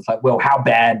rice? And it's like, well, how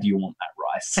bad do you want that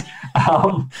rice?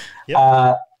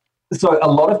 So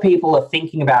a lot of people are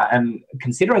thinking about and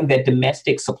considering their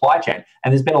domestic supply chain.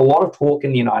 And there's been a lot of talk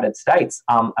in the United States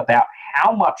about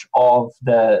how much of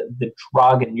the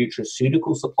drug and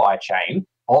nutraceutical supply chain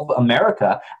of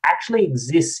America actually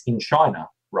exists in China,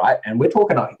 right? And we're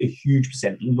talking a huge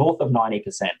percent, north of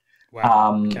 90%.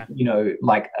 Wow. Okay. You know,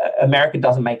 like America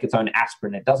doesn't make its own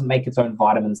aspirin. It doesn't make its own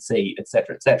vitamin C, et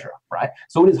cetera, right?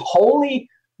 So it is wholly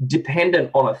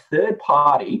dependent on a third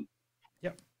party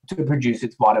to produce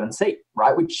its vitamin C,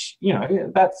 right? Which, you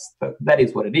know, that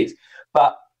is what it is.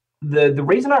 But the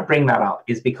reason I bring that up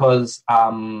is because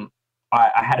I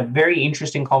had a very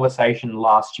interesting conversation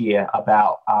last year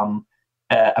about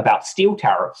steel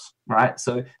tariffs, right?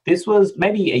 So this was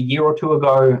maybe a year or two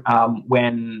ago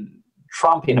when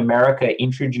Trump in America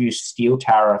introduced steel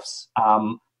tariffs,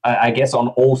 I guess, on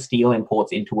all steel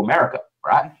imports into America,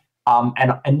 right?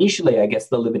 And initially, I guess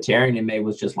the libertarian in me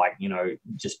was just like, you know,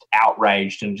 just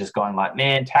outraged and just going like,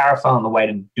 man, tariffs aren't the way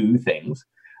to do things.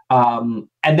 And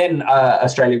then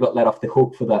Australia got let off the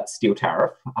hook for that steel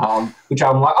tariff, which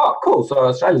I'm like, oh, cool. So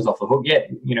Australia's off the hook. Yeah,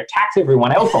 you know, tax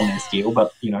everyone else on their steel,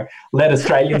 but, you know, let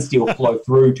Australian steel flow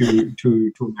through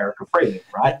to America freely,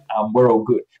 right? We're all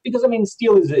good. Because, I mean,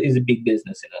 steel is a big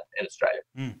business in Australia.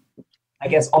 Mm. I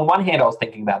guess on one hand, I was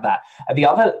thinking about that. On the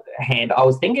other hand, I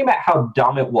was thinking about how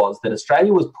dumb it was that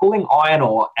Australia was pulling iron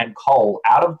ore and coal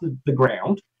out of the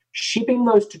ground, shipping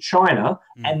those to China,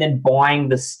 and then buying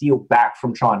the steel back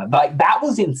from China. Like, that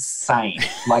was insane.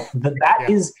 Like, that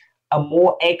is a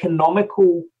more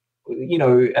economical, you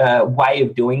know, way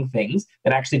of doing things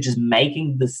than actually just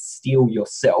making the steel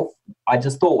yourself. I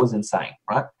just thought was insane,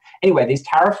 right? Anyway, these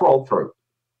tariffs rolled through.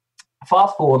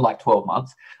 Fast forward like 12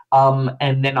 months.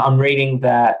 And then I'm reading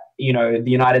that, you know,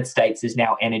 the United States is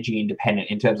now energy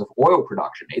independent in terms of oil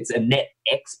production. It's a net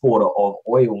exporter of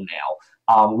oil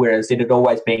now, whereas it had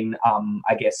always been,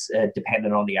 I guess,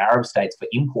 dependent on the Arab states for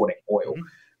importing oil.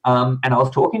 And I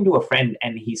was talking to a friend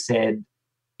and he said,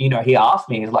 you know, he asked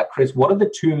me, he's like, Chris, what are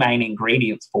the two main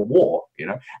ingredients for war? You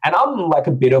know, and I'm like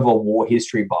a bit of a war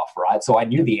history buff, right? So I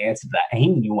knew the answer to that. And he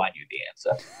knew I knew the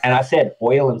answer. And I said,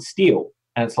 oil and steel.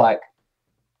 And it's like,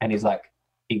 and he's like,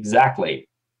 exactly.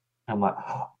 I'm like,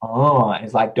 oh,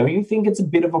 it's like, don't you think it's a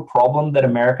bit of a problem that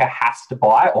America has to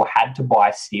buy or had to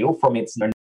buy steel from its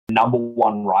number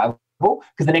one rival?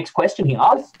 Because the next question he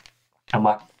asked, I'm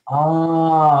like,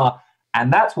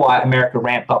 and that's why America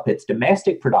ramped up its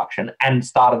domestic production and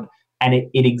started, and it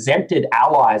exempted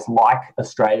allies like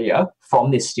Australia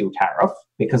from this steel tariff,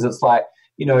 because it's like,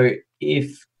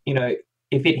 if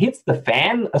it hits the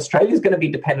fan, Australia's going to be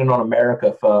dependent on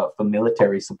America for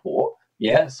military support.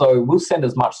 Yeah, so we'll send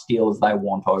as much steel as they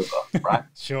want over, right?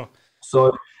 Sure.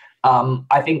 So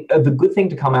I think the good thing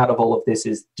to come out of all of this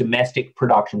is domestic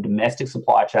production, domestic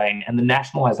supply chain, and the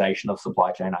nationalization of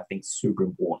supply chain, I think, is super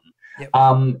important. Yep.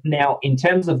 Now, in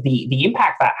terms of the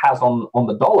impact that has on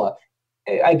the dollar,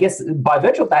 I guess by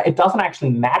virtue of that, it doesn't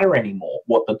actually matter anymore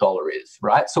what the dollar is,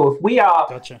 right? So if we are,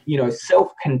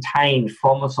 self-contained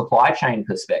from a supply chain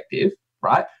perspective,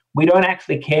 right, we don't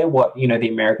actually care what, the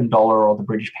American dollar or the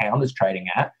British pound is trading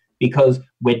at, because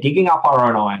we're digging up our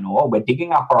own iron ore, we're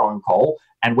digging up our own coal,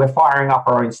 and we're firing up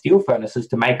our own steel furnaces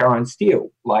to make our own steel.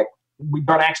 Like, we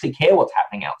don't actually care what's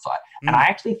happening outside. And I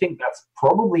actually think that's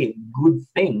probably a good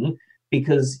thing,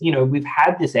 because, we've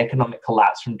had this economic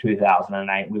collapse from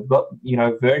 2008. We've got,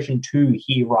 version 2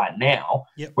 here right now,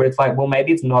 where it's like, well,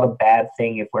 maybe it's not a bad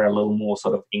thing if we're a little more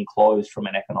sort of enclosed from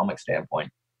an economic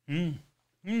standpoint.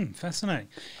 Fascinating.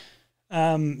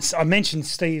 So I mentioned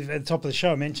Steve at the top of the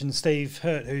show. I mentioned Steve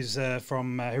Hurt, who's who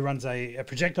runs a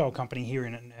projectile company here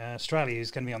in Australia, who's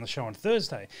going to be on the show on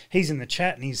Thursday. He's in the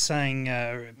chat and he's saying,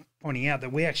 pointing out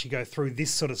that we actually go through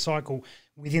this sort of cycle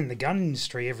within the gun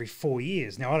industry every 4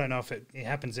 years. Now, I don't know if it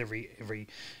happens everywhere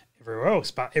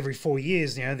else, but every 4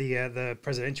 years, the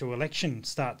presidential election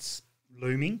starts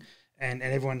looming. And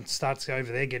everyone starts over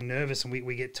there getting nervous, and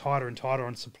we get tighter and tighter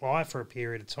on supply for a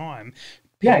period of time.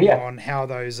 On how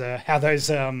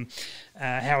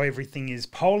how everything is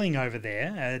polling over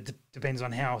there, depends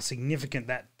on how significant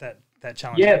that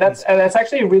challenge. Yeah, that's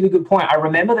actually a really good point. I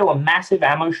remember there were massive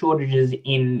ammo shortages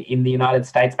in the United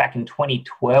States back in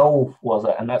 2012, was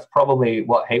it? And that's probably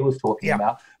what he was talking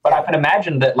about. But I can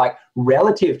imagine that, like,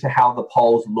 relative to how the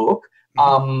polls look,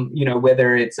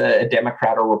 whether it's a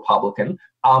Democrat or Republican,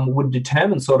 would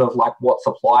determine sort of like what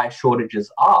supply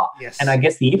shortages are. Yes. And I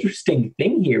guess the interesting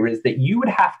thing here is that you would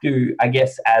have to, I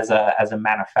guess, as a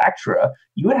manufacturer,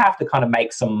 you would have to kind of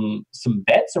make some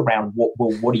bets around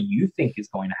what do you think is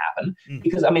going to happen?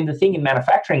 Because, I mean, the thing in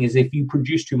manufacturing is if you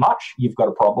produce too much, you've got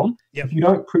a problem. Yep. If you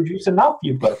don't produce enough,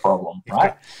 you've got a problem,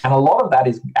 right? And a lot of that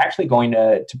is actually going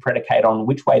to predicate on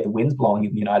which way the wind's blowing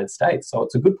in the United States. So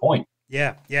it's a good point.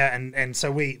 Yeah, and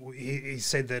so he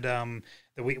said that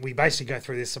that we basically go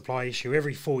through this supply issue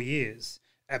every 4 years,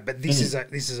 but this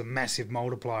is a massive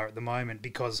multiplier at the moment,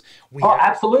 because we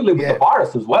absolutely with the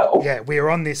virus as well. Yeah, we're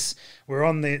on this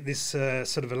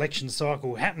sort of election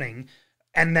cycle happening,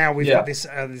 and now we've got this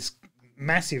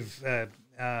massive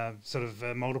sort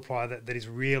of multiplier that is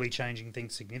really changing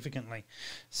things significantly.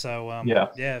 So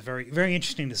very very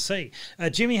interesting to see.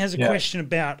 Jimmy has a question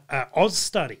about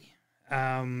AusStudy.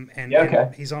 And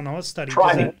he's on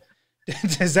AusStudy.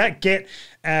 Does that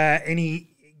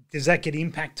get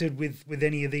impacted with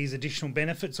any of these additional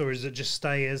benefits, or does it just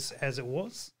stay as it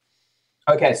was?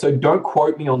 Okay, so don't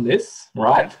quote me on this,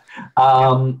 right?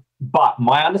 Okay. But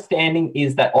my understanding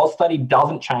is that AusStudy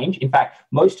doesn't change. In fact,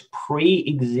 most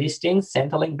pre-existing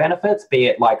Centrelink benefits, be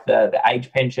it like the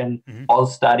age pension,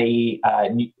 AusStudy,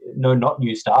 not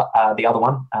New Start, the other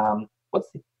one,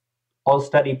 what's the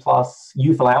AusStudy plus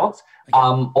youth allowance,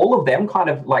 all of them kind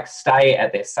of like stay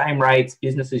at their same rates,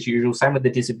 business as usual, same with the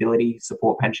disability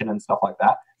support pension and stuff like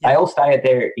that. They all stay at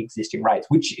their existing rates,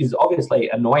 which is obviously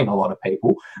annoying a lot of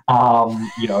people,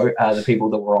 the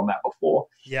people that were on that before.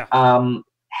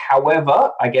 However,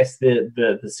 I guess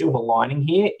the silver lining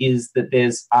here is that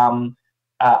there's,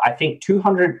 I think,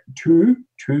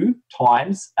 202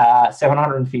 times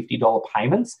 $750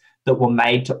 payments that were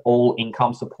made to all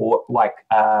income support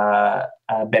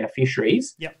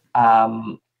beneficiaries,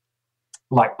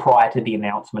 like prior to the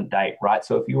announcement date, right?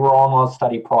 So if you were on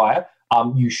AusStudy prior,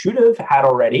 you should have had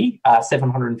already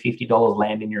 $750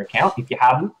 land in your account. If you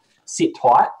hadn't, sit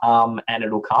tight, and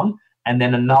it'll come. And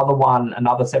then another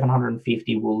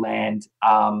 750 will land,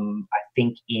 I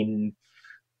think in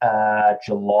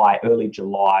July, early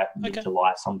July,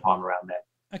 mid-July, sometime around there.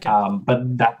 Okay.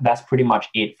 But that's pretty much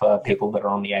it for people that are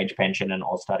on the age pension and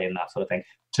AusStudy and that sort of thing,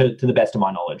 to the best of my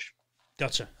knowledge.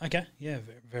 Gotcha. Okay. Yeah,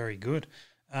 very good.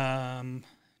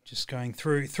 Just going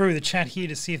through the chat here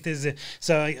to see if there's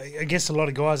so I guess a lot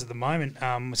of guys at the moment,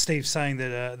 Steve's saying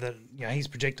that his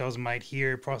projectiles are made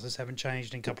here, prices haven't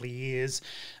changed in a couple of years.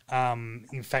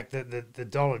 In fact, the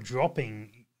dollar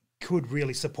dropping could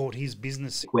really support his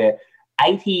business. Where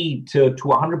 80 to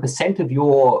 100% of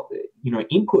your,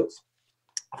 inputs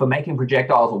for making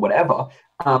projectiles or whatever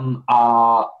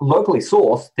are locally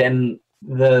sourced, then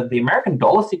the American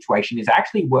dollar situation is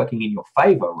actually working in your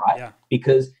favor, right? Yeah.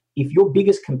 Because if your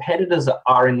biggest competitors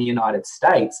are in the United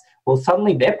States, well,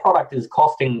 suddenly their product is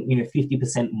costing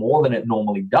 50% more than it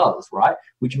normally does, right?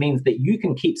 Which means that you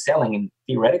can keep selling and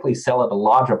theoretically sell at a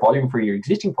larger volume for your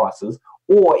existing prices,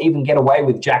 or even get away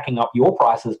with jacking up your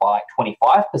prices by like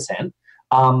 25%.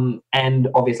 And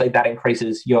obviously that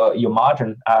increases your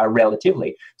margin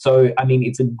relatively. So, I mean,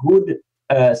 it's a good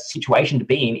situation to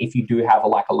be in if you do have a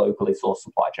locally sourced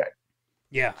supply chain.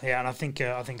 Yeah, and I think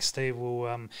Steve will.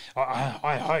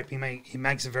 I hope he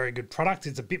makes a very good product.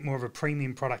 It's a bit more of a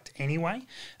premium product anyway,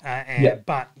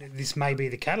 but this may be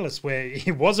the catalyst where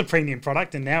it was a premium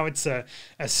product and now it's a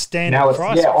standard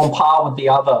price. Yeah, on par with the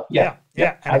other. Yeah,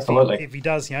 and absolutely. If he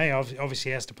does, he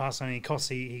obviously has to pass on any costs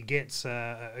he gets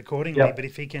accordingly. Yep. But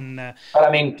if he can, but I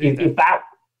mean, if that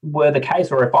were the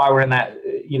case, or if I were in that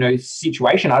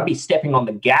situation, I'd be stepping on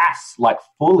the gas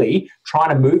fully, trying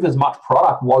to move as much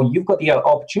product while you've got the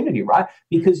opportunity, right?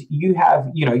 Because you have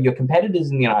your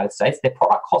competitors in the United States, their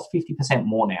product costs 50%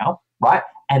 more now, right?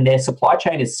 And their supply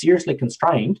chain is seriously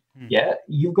constrained. Yeah,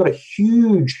 you've got a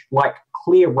huge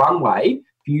clear runway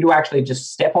for you to actually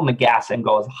just step on the gas and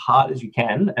go as hard as you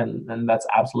can, and that's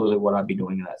absolutely what I'd be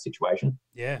doing in that situation.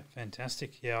 Yeah,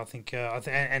 fantastic. Yeah, I think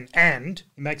and it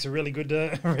makes a really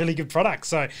good product.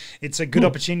 So it's a good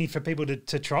opportunity for people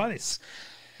to try this.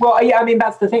 Well, yeah, I mean,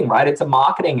 that's the thing, right? It's a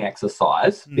marketing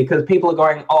exercise because people are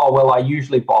going, oh, well, I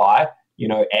usually buy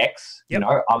X,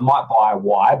 I might buy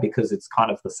Y because it's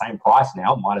kind of the same price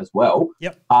now, might as well.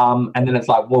 Yep. And then it's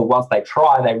like, well, once they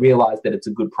try, they realize that it's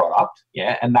a good product,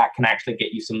 and that can actually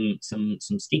get you some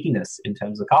stickiness in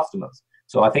terms of customers.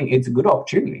 So I think it's a good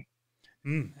opportunity.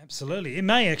 Absolutely, it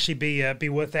may actually be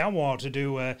worth our while to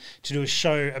do a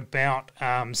show about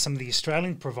some of the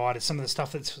Australian providers, some of the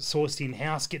stuff that's sourced in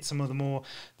house. Get some of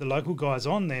the local guys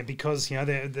on there, because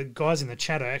the guys in the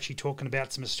chat are actually talking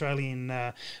about some Australian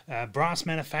brass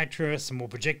manufacturers, some more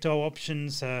projectile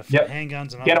options for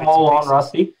handguns. And get them all on,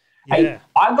 Rusty. Yeah. Hey,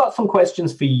 I've got some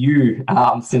questions for you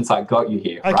since I got you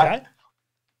here. Okay. Right?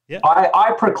 Yep.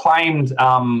 I proclaimed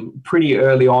pretty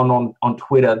early on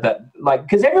Twitter that,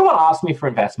 because everyone asked me for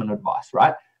investment advice,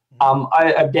 right?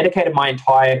 I've dedicated my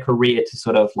entire career to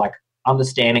sort of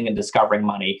understanding and discovering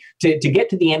money, to get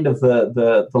to the end of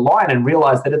the line and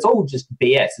realize that it's all just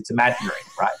BS. It's imaginary,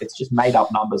 right? It's just made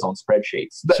up numbers on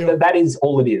spreadsheets. Sure. That is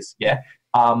all it is, yeah?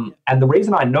 And the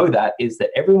reason I know that is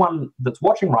that everyone that's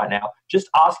watching right now, just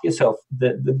ask yourself,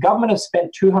 the government has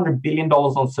spent $200 billion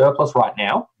on surplus right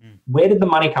now. Where did the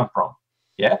money come from?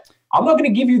 Yeah. I'm not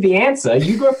going to give you the answer.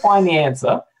 You go find the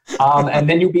answer, and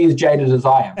then you'll be as jaded as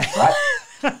I am, right?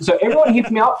 So everyone hits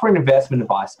me up for an investment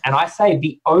advice, and I say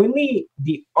the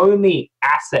only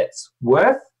assets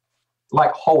worth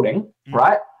holding,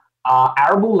 right, are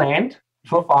arable land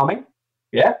for farming,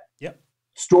 yeah? Yep.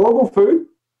 Storable food,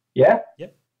 yeah?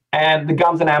 Yep. And the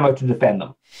guns and ammo to defend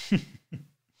them.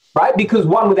 Right? Because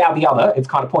one without the other, it's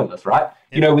kind of pointless, right?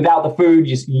 Yep. Without the food,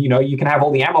 you can have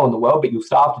all the ammo in the world, but you'll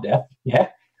starve to death, yeah?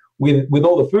 With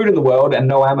all the food in the world and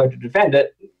no ammo to defend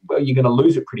it, well, you're going to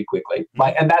lose it pretty quickly.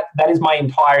 And that is my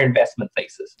entire investment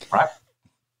thesis, right?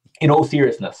 In all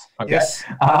seriousness, okay? Yes.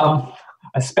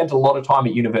 I spent a lot of time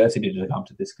at university to come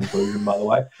to this conclusion, by the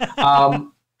way.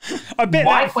 I bet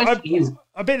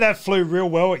that flew real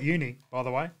well at uni, by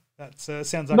the way. That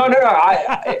sounds like... No.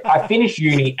 I finished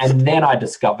uni and then I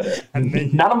discovered it.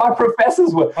 None of my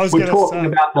professors were talking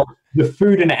about the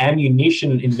food and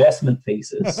ammunition investment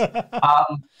thesis.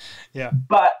 Yeah.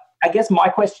 But I guess my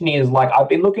question is, I've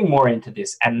been looking more into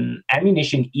this, and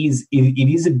ammunition is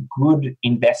a good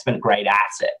investment grade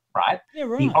asset, right? Yeah,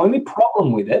 right. The only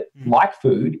problem with it, like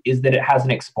food, is that it has an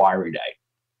expiry date,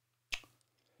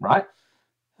 right?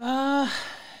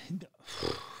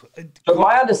 So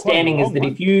my understanding is that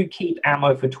if you keep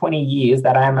ammo for 20 years,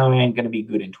 that ammo ain't going to be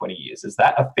good in 20 years. Is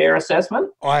that a fair assessment?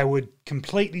 I would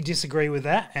completely disagree with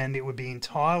that, and it would be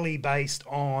entirely based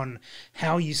on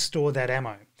how you store that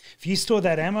ammo. If you store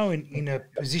that ammo in a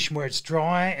position where it's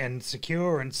dry and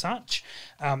secure and such,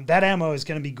 that ammo is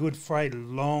going to be good for a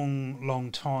long,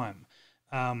 long time.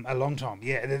 A long time,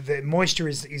 yeah. The moisture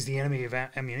is the enemy of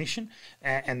ammunition,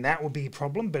 and that will be a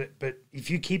problem. But if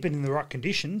you keep it in the right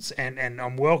conditions, and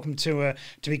I'm welcome to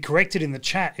be corrected in the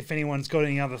chat if anyone's got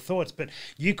any other thoughts. But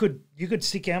you could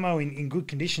stick ammo in good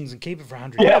conditions and keep it for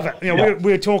 100 years. You know,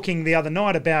 we were talking the other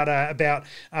night about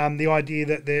the idea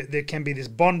that there can be this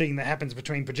bonding that happens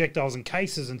between projectiles and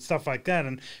cases and stuff like that.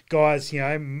 And guys, you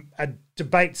know,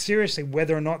 debate seriously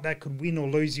whether or not that could win or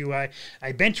lose you a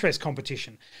bench rest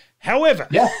competition. However,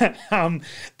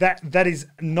 that is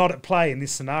not at play in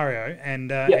this scenario.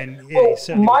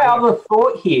 My other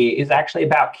thought here is actually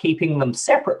about keeping them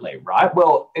separately, right?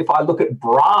 Well, if I look at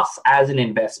brass as an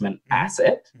investment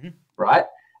asset, right,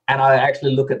 and I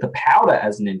actually look at the powder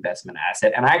as an investment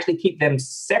asset, and I actually keep them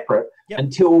separate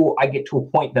until I get to a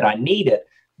point that I need it,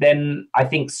 then I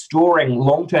think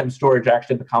long-term storage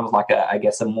actually becomes like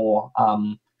a more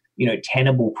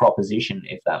tenable proposition,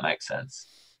 if that makes sense.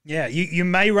 Yeah, you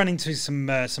may run into some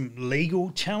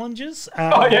legal challenges.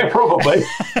 Probably.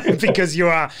 Because you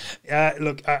are,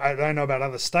 look, I don't know about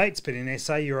other states, but in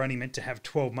SA you're only meant to have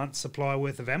 12 months supply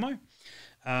worth of ammo.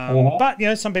 But, you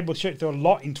know, some people shoot through a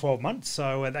lot in 12 months,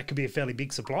 so that could be a fairly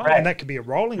big supply, and that could be a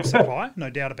rolling supply, no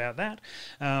doubt about that.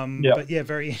 But, yeah,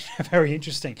 very, very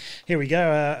interesting. Here we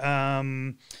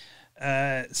go.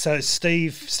 So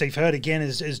Steve Hurd again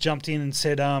has jumped in and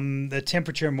said the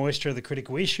temperature and moisture are the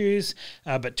critical issues,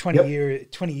 but 20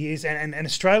 years, and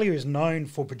Australia is known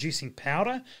for producing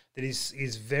powder that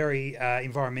is very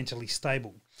environmentally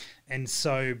stable, and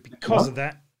so because of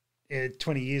that,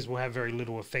 20 years will have very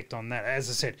little effect on that. As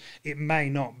I said, it may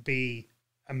not be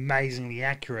amazingly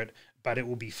accurate, but it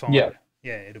will be fine. Yeah,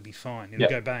 it'll be fine. It'll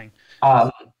go bang.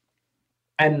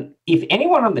 And if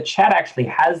anyone on the chat actually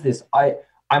has this,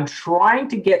 I'm trying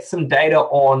to get some data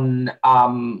on,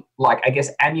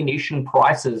 ammunition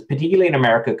prices, particularly in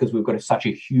America, because we've got such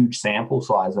a huge sample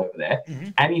size over there.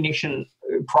 Ammunition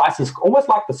prices, almost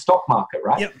like the stock market,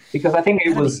 right? Yep. Because I think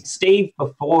it was Steve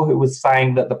before who was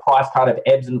saying that the price kind of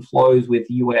ebbs and flows with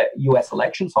US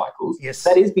election cycles. Yes.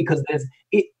 That is because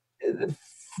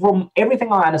from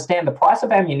everything I understand, the price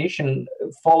of ammunition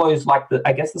follows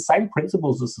the same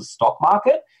principles as the stock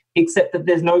market, except that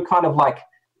there's no kind of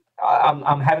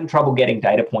I'm having trouble getting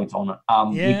data points on it,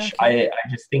 which I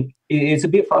just think is a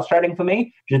bit frustrating for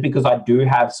me, just because I do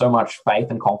have so much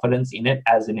faith and confidence in it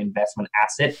as an investment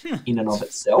asset in and of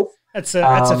itself. That's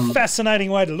a fascinating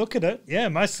way to look at it. Yeah,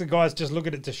 most of the guys just look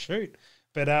at it to shoot.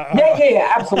 But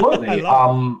absolutely.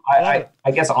 I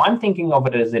guess I'm thinking of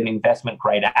it as an investment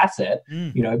grade asset,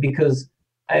 because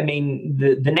I mean,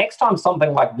 the next time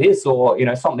something like this or,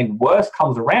 something worse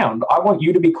comes around, I want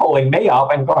you to be calling me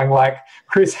up and going like,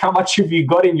 Chris, how much have you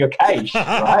got in your cache,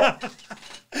 right?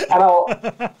 And I'll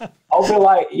be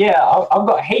like, I've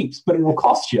got heaps, but it will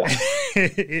cost you.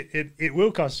 It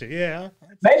will cost you, yeah.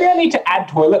 Maybe I need to add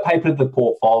toilet paper to the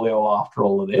portfolio after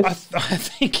all of this. I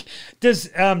think does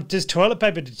toilet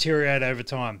paper deteriorate over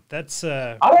time? That's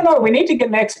I don't know. We need to get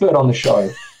an expert on the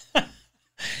show.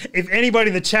 If anybody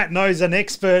in the chat knows an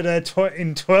expert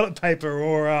in toilet paper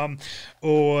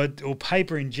or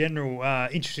paper in general,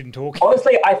 interested in talking.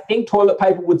 Honestly, I think toilet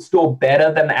paper would store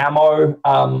better than ammo.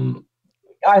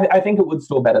 I think it would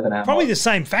store better than ammo. Probably the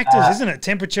same factors, isn't it?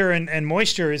 Temperature and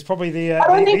moisture is probably the I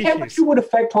don't think temperature would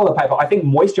affect toilet paper. I think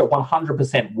moisture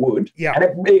 100% would. Yeah.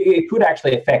 And it could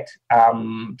actually affect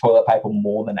toilet paper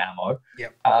more than ammo. Yeah.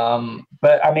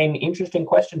 But, I mean, interesting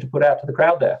question to put out to the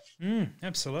crowd there.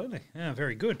 Absolutely. Yeah,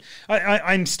 very good.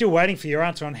 I'm still waiting for your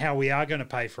answer on how we are going to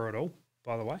pay for it all,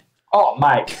 by the way. Oh,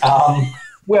 mate.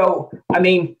 Well, I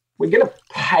mean, we're going to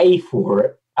pay for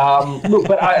it. Look,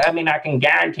 but I can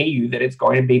guarantee you that it's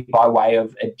going to be by way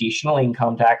of additional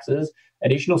income taxes,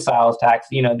 additional sales tax.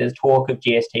 There's talk of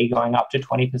GST going up to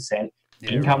 20%,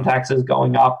 income taxes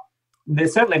going up. They're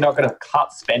certainly not going to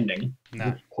cut spending.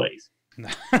 No. Please. No.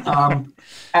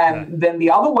 Then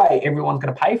the other way everyone's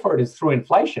going to pay for it is through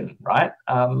inflation, right?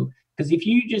 Because if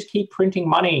you just keep printing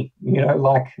money,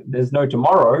 like there's no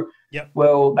tomorrow,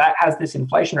 well, that has this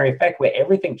inflationary effect where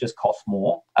everything just costs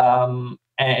more.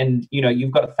 And,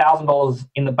 you've got $1,000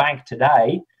 in the bank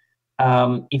today.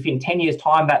 If in 10 years'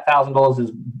 time that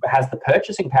 $1,000 has the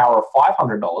purchasing power of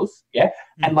 $500,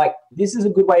 and this is a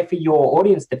good way for your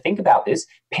audience to think about this.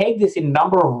 Peg this in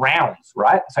number of rounds,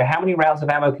 right? So how many rounds of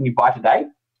ammo can you buy today?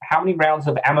 How many rounds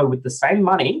of ammo with the same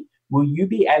money will you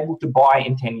be able to buy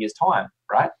in 10 years' time,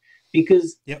 right?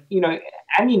 Because,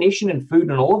 ammunition and food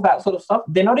and all of that sort of stuff,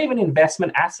 they're not even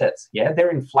investment assets, they're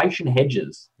inflation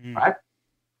hedges, right?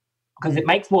 Because it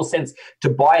makes more sense to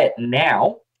buy it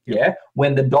now,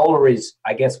 when the dollar is,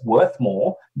 I guess, worth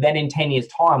more than in 10 years'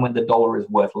 time when the dollar is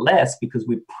worth less because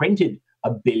we've printed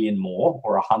a billion more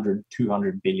or 100,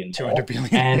 200 billion 200 more,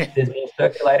 billion. and there's more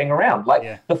circulating around.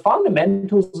 Like the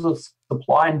fundamentals of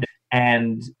supply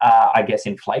and I guess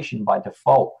inflation by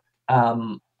default.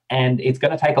 And it's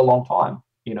going to take a long time,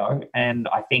 you know, and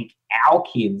I think our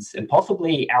kids and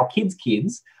possibly our kids'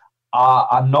 kids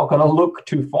are not going to look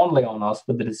too fondly on us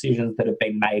for the decisions that have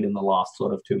been made in the last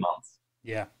sort of 2 months.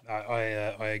 Yeah,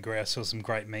 I agree. I saw some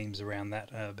great memes around that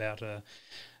about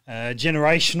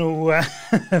generational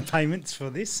payments for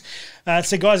this.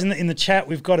 So, guys, in the chat,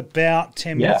 we've got about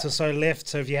 10 minutes or so left.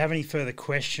 So, if you have any further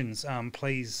questions,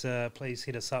 please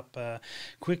hit us up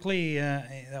quickly.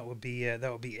 That would be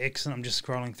excellent. I'm just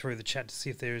scrolling through the chat to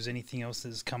see if there is anything else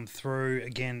that's come through.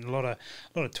 Again, a lot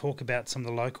of talk about some of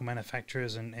the local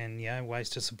manufacturers and ways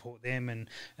to support them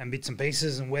and bits and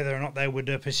pieces, and whether or not they would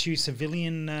pursue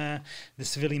the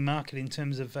civilian market in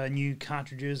terms of new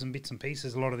cartridges and bits and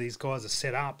pieces. A lot of these guys are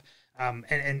set up.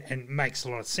 And makes a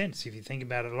lot of sense if you think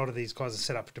about it. A lot of these guys are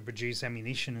set up to produce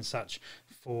ammunition and such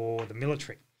for the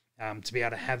military, to be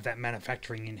able to have that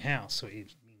manufacturing in-house.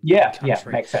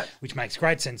 Makes sense. Which makes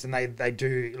great sense. And they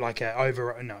do like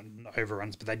not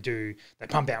overruns, but they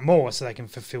pump out more so they can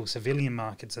fulfill civilian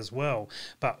markets as well.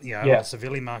 But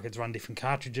civilian markets run different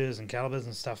cartridges and calibers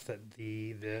and stuff that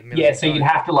the military so you'd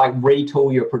have to like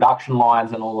retool your production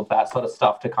lines and all of that sort of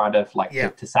stuff to kind of like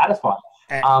to satisfy.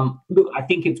 Look, I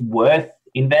think it's worth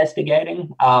investigating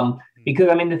because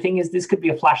I mean the thing is this could be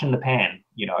a flash in the pan,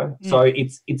 you know. So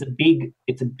it's a big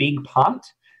punt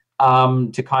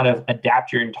to kind of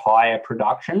adapt your entire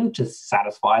production to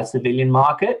satisfy a civilian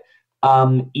market.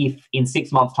 If in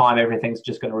 6 months' time everything's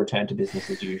just going to return to business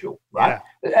as usual, right?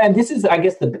 Yeah. And this is, I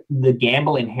guess, the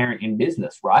gamble inherent in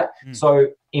business, right? So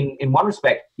in one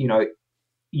respect, you know,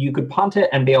 you could punt it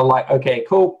and be all like, okay,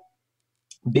 cool.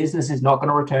 Business is not going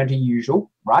to return to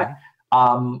usual, right?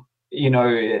 You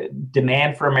know,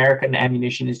 demand for American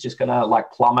ammunition is just going to like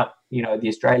plummet. You know, the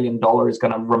Australian dollar is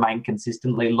going to remain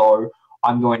consistently low.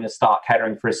 I'm going to start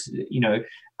catering for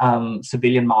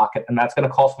civilian market, and that's going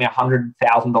to cost me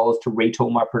 $100,000 to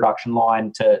retool my production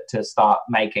line to start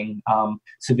making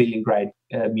civilian grade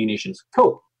munitions.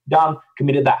 Cool, done,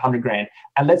 committed that $100,000,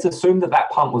 and let's assume that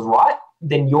punt was right.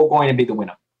 Then you're going to be the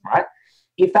winner, right?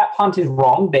 If that punt is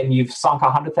wrong, then you've sunk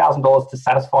 $100,000 to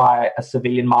satisfy a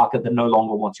civilian market that no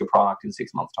longer wants your product in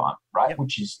 6 months' time, right?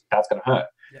 That's going to hurt.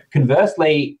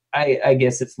 Conversely, I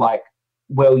guess it's like,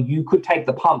 well, you could take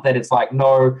the punt that it's like,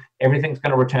 no, everything's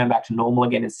going to return back to normal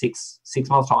again in six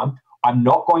months' time. I'm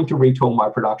not going to retool my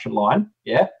production line,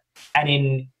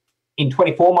 and in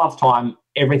 24 months' time,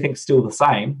 everything's still the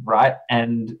same, right?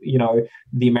 And, you know,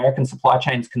 the American supply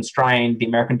chain's constrained, the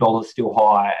American dollar's still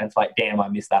high, and it's like, damn, I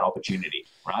missed that opportunity,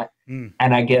 right? And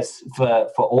I guess for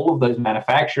all of those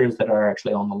manufacturers that are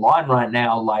actually on the line right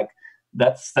now, like,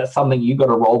 that's something you got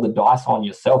to roll the dice on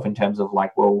yourself in terms of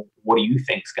like, well, what do you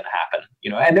think is going to happen?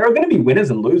 You know, and there are going to be winners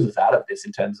and losers out of this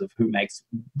in terms of who makes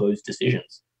those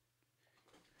decisions.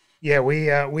 Yeah,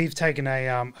 we've taken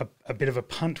a bit of a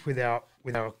punt with our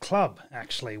club.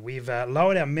 Actually, we've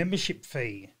lowered our membership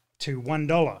fee to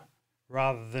 $1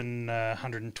 rather than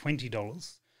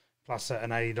 $120 plus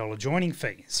an $80 joining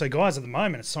fee. So, guys, at the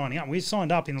moment, are signing up. We've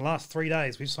signed up in the last 3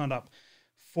 days. We've signed up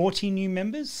 40 new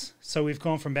members. So we've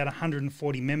gone from about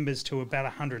 140 members to about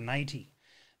 180.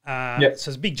 So it's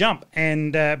a big jump.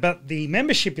 And but the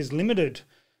membership is limited,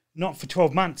 not for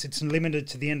 12 months. It's limited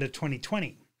to the end of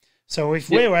 2020. So if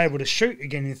we were able to shoot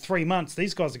again in 3 months,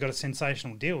 these guys have got a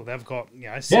sensational deal. They've got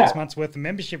 6 months worth of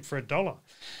membership for $1,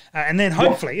 and then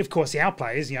hopefully, of course, our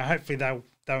players, hopefully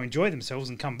they'll enjoy themselves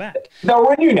and come back. They'll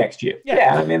renew next year.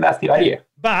 Yeah, I mean that's the idea.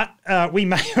 But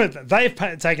they've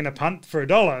taken a punt for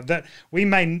 $1 that we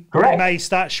may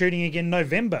start shooting again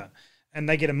November. And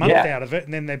they get a month out of it,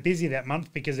 and then they're busy that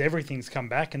month because everything's come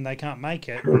back and they can't make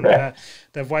it. And,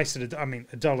 they've wasted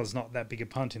 $1's not that big a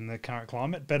punt in the current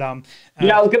climate. But I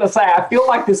was going to say, I feel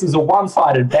like this is a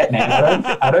one-sided bet, man.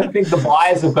 I don't think the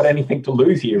buyers have got anything to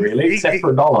lose here, really, except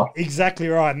for $1. Exactly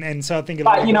right. And so I think,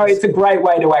 it's a great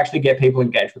way to actually get people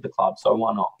engaged with the club. So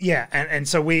why not? Yeah, and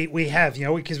so we have,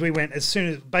 because we went as soon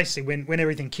as basically when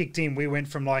everything kicked in, we went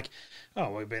from like,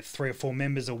 we're about 3 or 4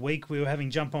 members a week we were having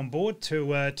jump on board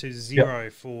to 0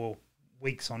 for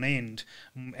weeks on end.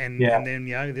 And then,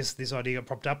 this idea got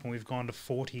propped up and we've gone to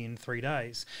 40 in 3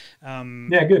 days.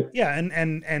 Good. Yeah,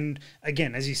 and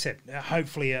again, as you said,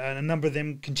 hopefully a number of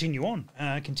them continue on.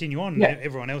 Yeah.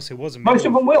 Everyone else who was a member. Most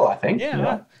of them will, I think.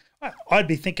 Yeah. I'd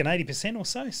be thinking 80% or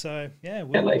so. So,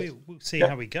 we'll see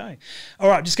how we go. All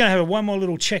right, just going to have one more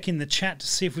little check in the chat to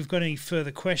see if we've got any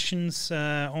further questions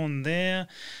on there.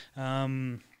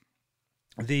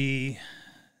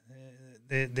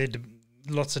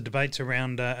 lots of debates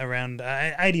around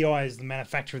ADI is the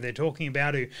manufacturer they're talking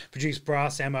about, who produce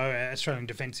brass ammo, Australian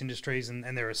Defence Industries,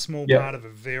 and they're a small part of a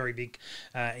very big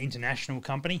international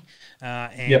company.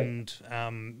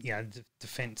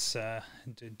 Defence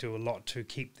do a lot to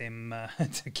keep them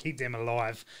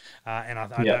alive, and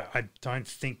I don't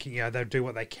think they'll do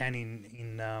what they can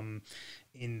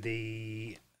in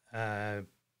the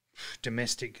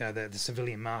domestic the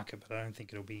civilian market, but I don't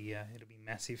think it'll be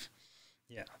massive.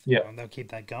 They'll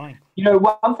keep that going.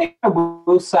 One thing I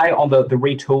will say on the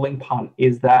retooling punt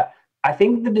is that I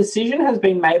think the decision has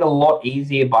been made a lot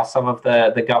easier by some of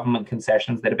the government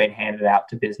concessions that have been handed out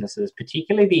to businesses,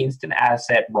 particularly the instant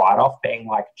asset write-off being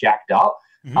like jacked up.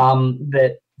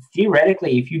 That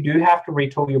theoretically, if you do have to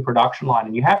retool your production line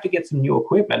and you have to get some new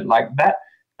equipment, like that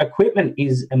equipment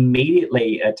is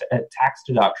immediately a tax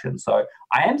deduction. So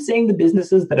I am seeing the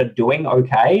businesses that are doing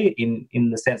okay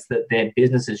in the sense that their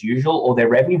business as usual or their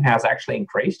revenue has actually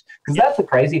increased. Because that's the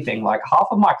crazy thing. Like half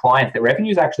of my clients, their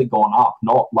revenue's actually gone up,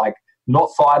 not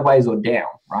sideways or down,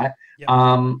 right?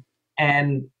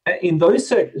 And in those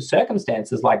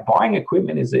circumstances, like buying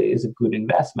equipment is a good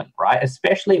investment, right?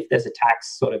 Especially if there's a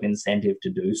tax sort of incentive to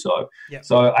do so.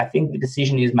 So I think the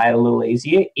decision is made a little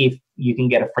easier if you can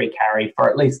get a free carry for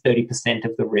at least 30%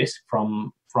 of the risk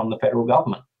from the federal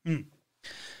government.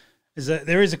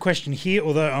 There is a question here,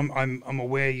 although I'm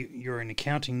aware you're in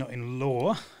accounting, not in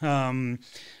law.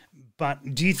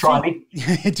 But do you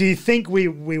think we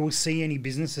will see any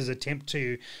businesses attempt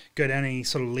to go down any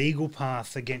sort of legal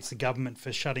path against the government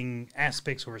for shutting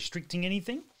aspects or restricting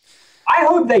anything? I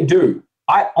hope they do.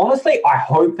 I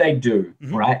hope they do,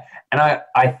 right? And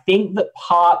I think that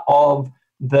part of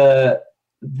the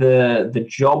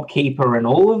JobKeeper and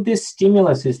all of this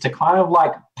stimulus is to kind of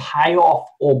like pay off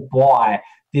or buy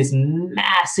this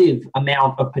massive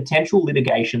amount of potential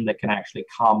litigation that can actually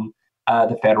come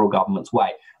the federal government's way.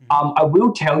 I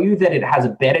will tell you that it has a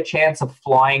better chance of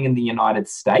flying in the United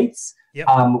States,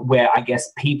 where I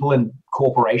guess people and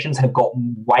corporations have got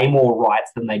way more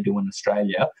rights than they do in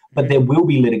Australia. But there will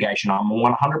be litigation. I'm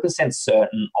 100%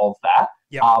 certain of that.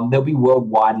 There'll be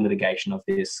worldwide litigation of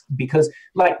this because,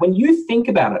 like, when you think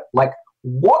about it, like,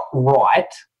 what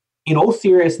right, in all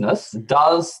seriousness,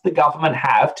 does the government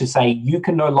have to say you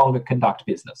can no longer conduct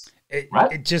business?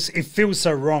 Right? It feels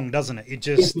so wrong, doesn't it?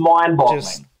 It's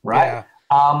mind-boggling, right?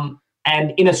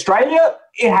 And in Australia,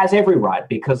 it has every right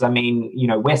because, I mean,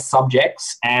 we're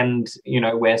subjects and,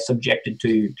 we're subjected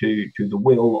to the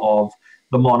will of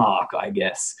the monarch, I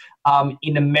guess.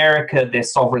 In America, they're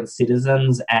sovereign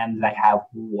citizens and they have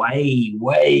way,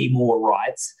 way more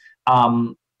rights,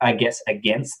 I guess,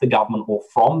 against the government or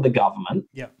from the government.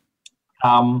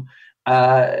 To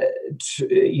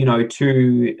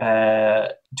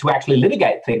actually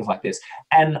litigate things like this.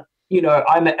 And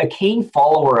I'm a keen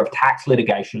follower of tax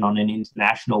litigation on an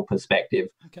international perspective.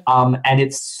 And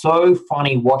it's so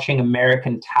funny watching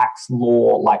American tax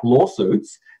law, like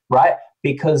lawsuits, right?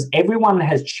 Because everyone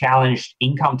has challenged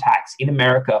income tax in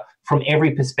America from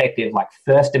every perspective, like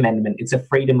First Amendment. It's a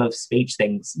freedom of speech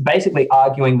thing, basically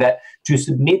arguing that to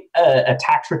submit a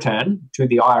tax return to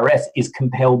the IRS is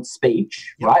compelled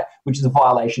speech, right? Which is a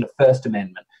violation of First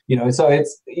Amendment. So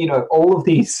it's, all of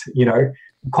these,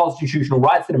 constitutional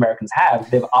rights that Americans have,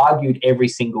 they've argued every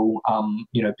single,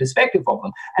 perspective of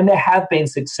them. And there have been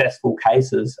successful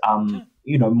cases,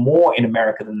 more in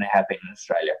America than there have been in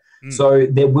Australia. So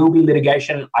there will be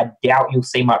litigation. I doubt you'll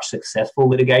see much successful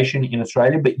litigation in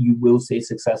Australia, but you will see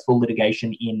successful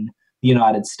litigation in the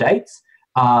United States.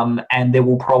 And there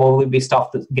will probably be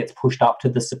stuff that gets pushed up to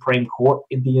the Supreme Court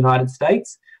in the United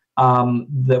States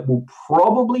that will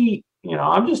probably,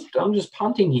 I'm just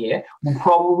punting here, will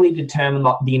probably determine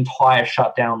that the entire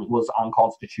shutdown was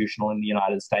unconstitutional in the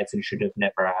United States and should have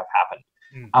never have happened.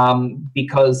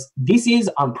 Because this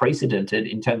is unprecedented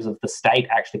in terms of the state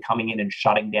actually coming in and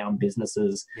shutting down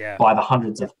businesses by the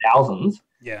hundreds of thousands.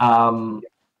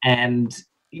 And,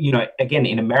 again,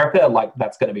 in America, like,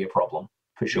 that's going to be a problem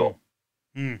for sure.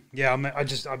 I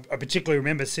particularly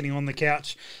remember sitting on the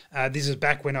couch. This is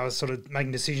back when I was sort of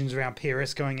making decisions around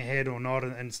PRS going ahead or not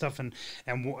and stuff, and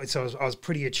so I was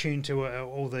pretty attuned to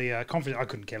all the conference. I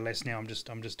couldn't care less now. I'm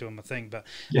just doing my thing. But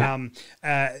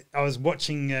I was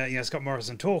watching Scott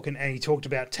Morrison talk, and he talked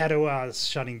about Tatua's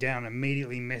shutting down.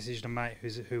 Immediately messaged a mate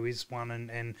who is one,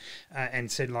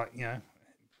 and said, like,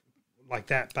 like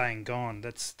that being gone,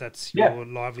 that's your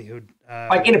livelihood.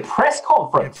 Like in a press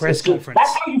conference. That's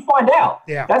how you find out.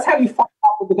 That's how you find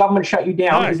out that the government shut you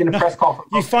down is in a press conference.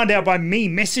 You find out by me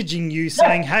messaging you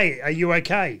saying, hey, are you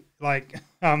okay? Like,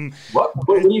 what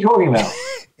are you talking about?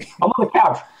 I'm on the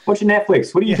couch watching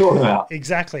Netflix. What are you talking about?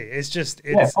 Exactly. It's just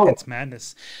it's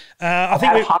madness. I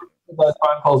think had hundreds of those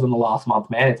phone calls in the last month,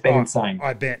 man. It's been insane.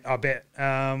 I bet.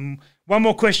 One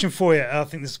more question for you. I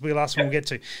think this will be the last one we'll get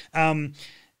to. And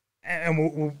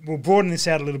we'll broaden this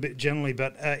out a little bit generally,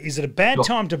 but is it a bad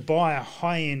time to buy a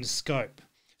high-end scope?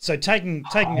 So taking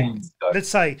let's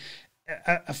say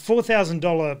a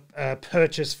 $4,000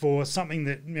 purchase for something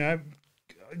that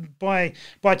by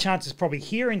chance is probably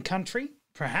here in country,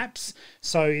 perhaps.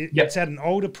 So it's at an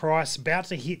older price, about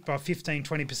to hit by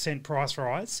 15-20% price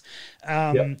rise.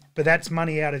 But that's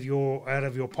money out of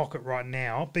your pocket right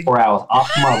now. But 4 hours.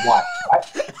 Ask my wife. Right?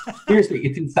 Seriously,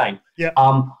 it's insane. Yeah.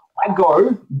 I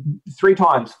go 3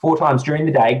 times, 4 times during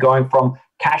the day, going from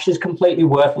cash is completely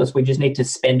worthless. We just need to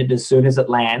spend it as soon as it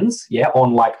lands. Yeah,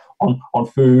 on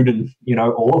food and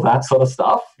all of that sort of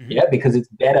stuff. Mm-hmm. Yeah, because it's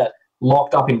better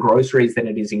locked up in groceries than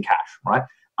it is in cash, right?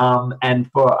 And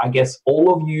for, I guess,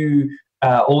 all of your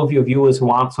viewers who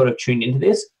aren't sort of tuned into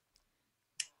this,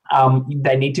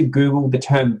 they need to Google the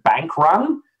term bank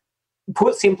run.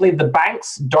 Put simply, the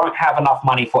banks don't have enough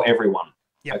money for everyone.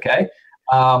 Yep. Okay.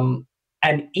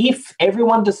 And if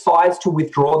everyone decides to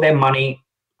withdraw their money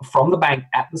from the bank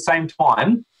at the same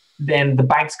time, then the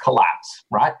banks collapse,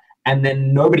 right? And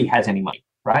then nobody has any money,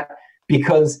 right?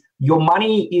 Because your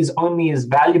money is only as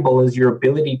valuable as your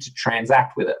ability to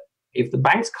transact with it. If the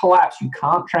banks collapse, you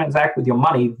can't transact with your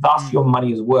money, thus your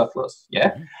money is worthless,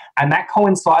 yeah? And that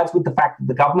coincides with the fact that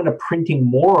the government are printing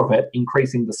more of it,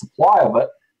 increasing the supply of it,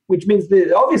 which means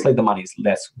that obviously the money is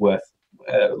worth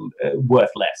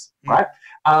less, right?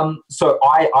 So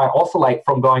I oscillate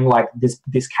from going like this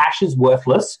cash is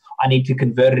worthless. I need to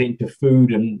convert it into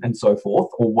food and so forth,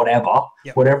 or whatever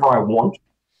I want.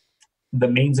 The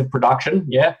means of production,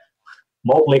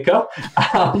 malt liquor.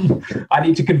 I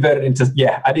need to convert it into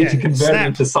it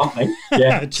into something.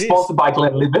 Yeah, sponsored by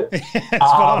Glenlivet.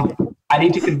 I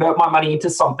need to convert my money into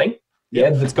something.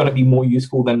 That's going to be more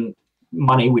useful than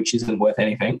money, which isn't worth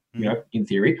anything. In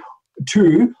theory.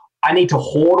 2, I need to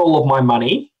hoard all of my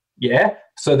money,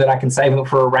 so that I can save it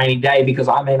for a rainy day because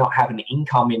I may not have an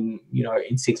income in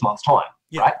 6 months' time,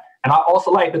 right? And I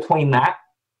oscillate between that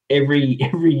every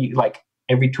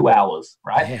 2 hours,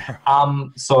 right? Yeah.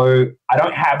 So I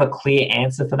don't have a clear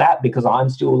answer for that because I'm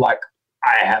still like,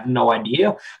 I have no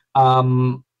idea.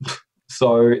 So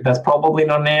that's probably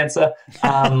not an answer.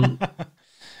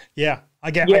 So I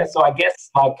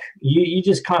guess like you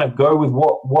just kind of go with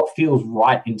what feels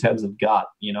right in terms of gut,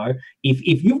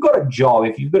 If you've got a job,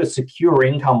 if you've got a secure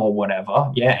income or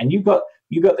whatever, and you've got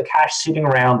the cash sitting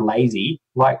around lazy,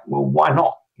 like, well, why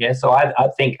not? Yeah. So I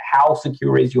think, how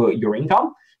secure is your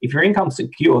income? If your income's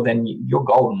secure, then you're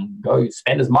golden. Go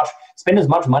spend as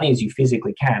much money as you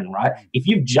physically can, right? If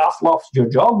you've just lost your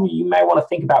job, you may want to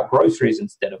think about groceries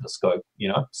instead of a scope,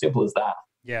 simple as that.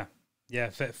 Yeah. Yeah,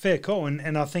 fair call,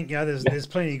 and I think there's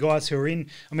plenty of guys who are in.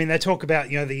 I mean, they talk about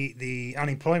the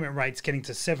unemployment rates getting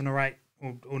to 7 or 8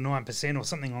 or 9% or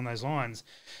something on those lines,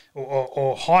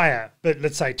 or higher. But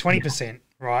let's say 20%,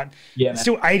 right? Yeah,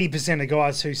 still 80% of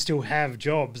guys who still have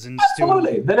jobs and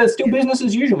that are still business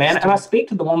as usual, man. And I speak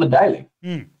to them on the daily.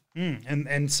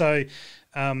 And so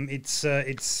it's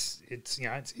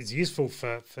useful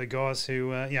for guys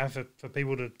who for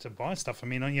people to buy stuff. I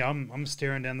mean, I'm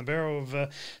staring down the barrel of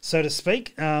so to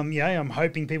speak. I'm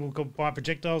hoping people could buy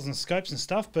projectiles and scopes and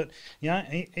stuff. But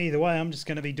either way, I'm just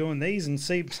going to be doing these and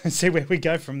see where we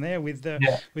go from there with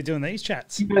doing these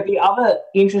chats. The other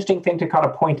interesting thing to kind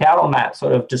of point out on that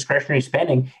sort of discretionary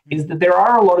spending is that there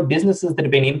are a lot of businesses that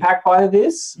have been impacted by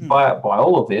this, by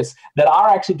all of this, that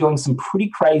are actually doing some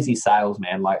pretty crazy sales,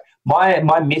 man. Like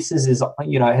my missus is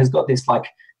has got this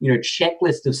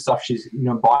checklist of stuff she's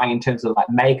buying in terms of like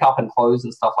makeup and clothes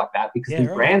and stuff like that, because these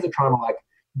brands are trying to like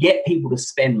get people to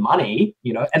spend money,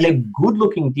 and they're good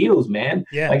looking deals, man.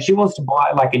 Like she wants to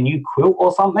buy like a new quilt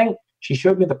or something. She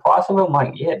showed me the price of it. I'm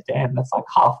like, yeah, damn, that's like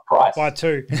half price. Buy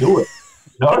 2. Do it.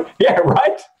 Yeah,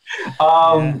 right.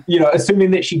 Assuming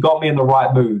that she got me in the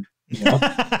right mood.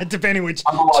 Depending which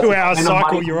 2-hour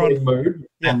cycle you're on. Mood,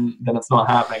 and then it's not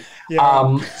happening.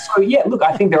 Look,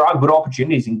 I think there are good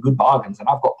opportunities and good bargains, and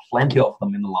I've got plenty of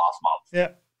them in the last month.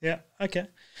 Okay.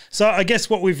 So I guess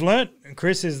what we've learnt,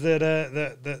 Chris, is that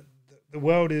the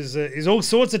world is all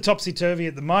sorts of topsy-turvy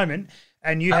at the moment,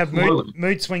 and you have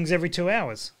mood swings every 2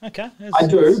 hours. Okay. I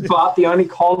do, but the only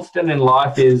constant in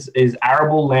life is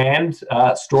arable land,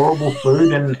 storable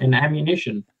food, and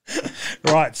ammunition.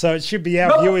 Right, so it should be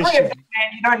our viewers.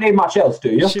 you don't need much else, do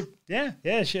you?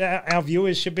 Our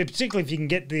viewers should be, particularly if you can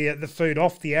get the food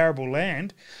off the arable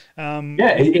land.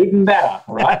 Even better,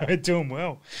 right? Doing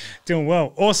well.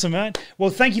 Awesome, man. Well,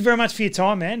 thank you very much for your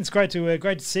time, man. It's great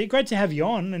to see, great to have you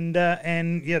on, and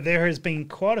there has been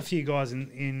quite a few guys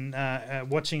in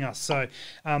watching us. So,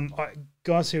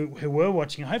 guys who were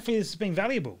watching, hopefully this has been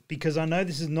valuable, because I know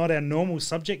this is not our normal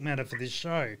subject matter for this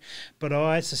show, but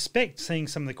I suspect, seeing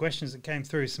some of the questions that came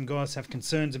through, some guys have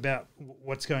concerns about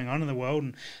what's going on in the world,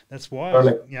 and that's why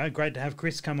it's great to have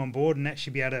Chris come on board and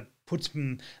actually be able to put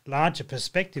some larger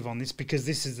perspective on this, because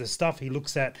this is the stuff he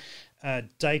looks at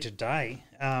day to day,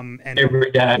 and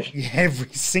every day,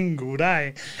 every single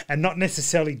day, and not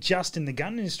necessarily just in the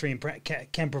gun industry, and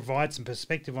can provide some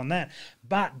perspective on that,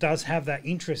 but does have that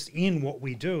interest in what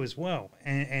we do as well,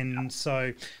 and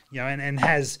so and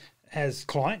has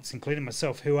clients, including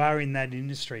myself, who are in that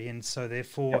industry, and so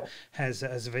therefore has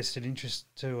a vested interest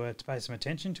to pay some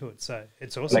attention to it. So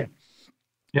it's awesome.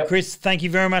 Yep. Chris, thank you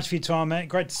very much for your time, mate.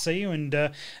 Great to see you, and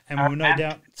we'll no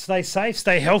doubt stay safe,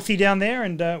 stay healthy down there,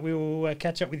 and we will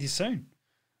catch up with you soon.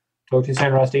 Talk to you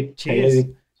soon, Rusty. Cheers.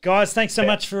 Guys, thanks so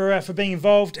much for being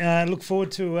involved. Look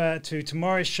forward to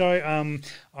tomorrow's show.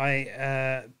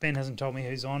 Ben hasn't told me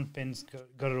who's on. Ben's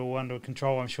got it all under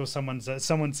control. I'm sure someone's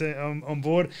on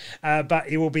board. But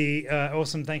it will be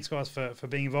awesome. Thanks, guys, for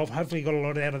being involved. Hopefully you got a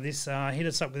lot out of this. Hit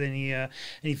us up with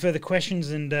any further questions,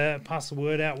 and pass the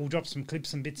word out. We'll drop some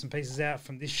clips and bits and pieces out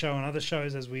from this show and other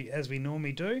shows as we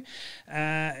normally do.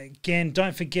 Again,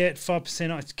 don't forget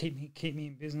 5% off. Keep me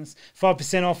in business.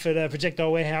 5% off at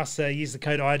Projectile Warehouse. Use the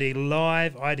code ID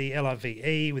LIVE, ID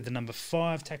LIVE, with the number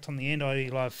 5 tacked on the end, ID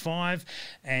LIVE 5,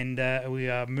 and we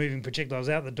are moving projectiles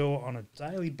out the door on a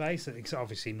daily basis. It's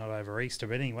obviously not over Easter,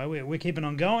 but anyway, we're keeping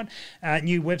on going.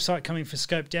 New website coming for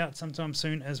Scoped Out sometime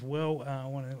soon as well. I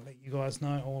want to let you guys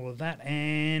know all of that,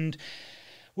 and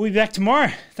we'll be back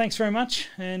tomorrow. Thanks very much,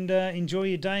 and enjoy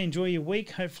your day, enjoy your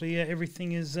week. Hopefully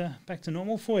everything is back to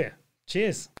normal for you.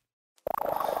 Cheers.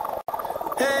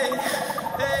 Hey,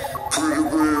 pretty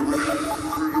baby. Hey,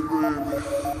 pretty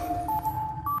baby.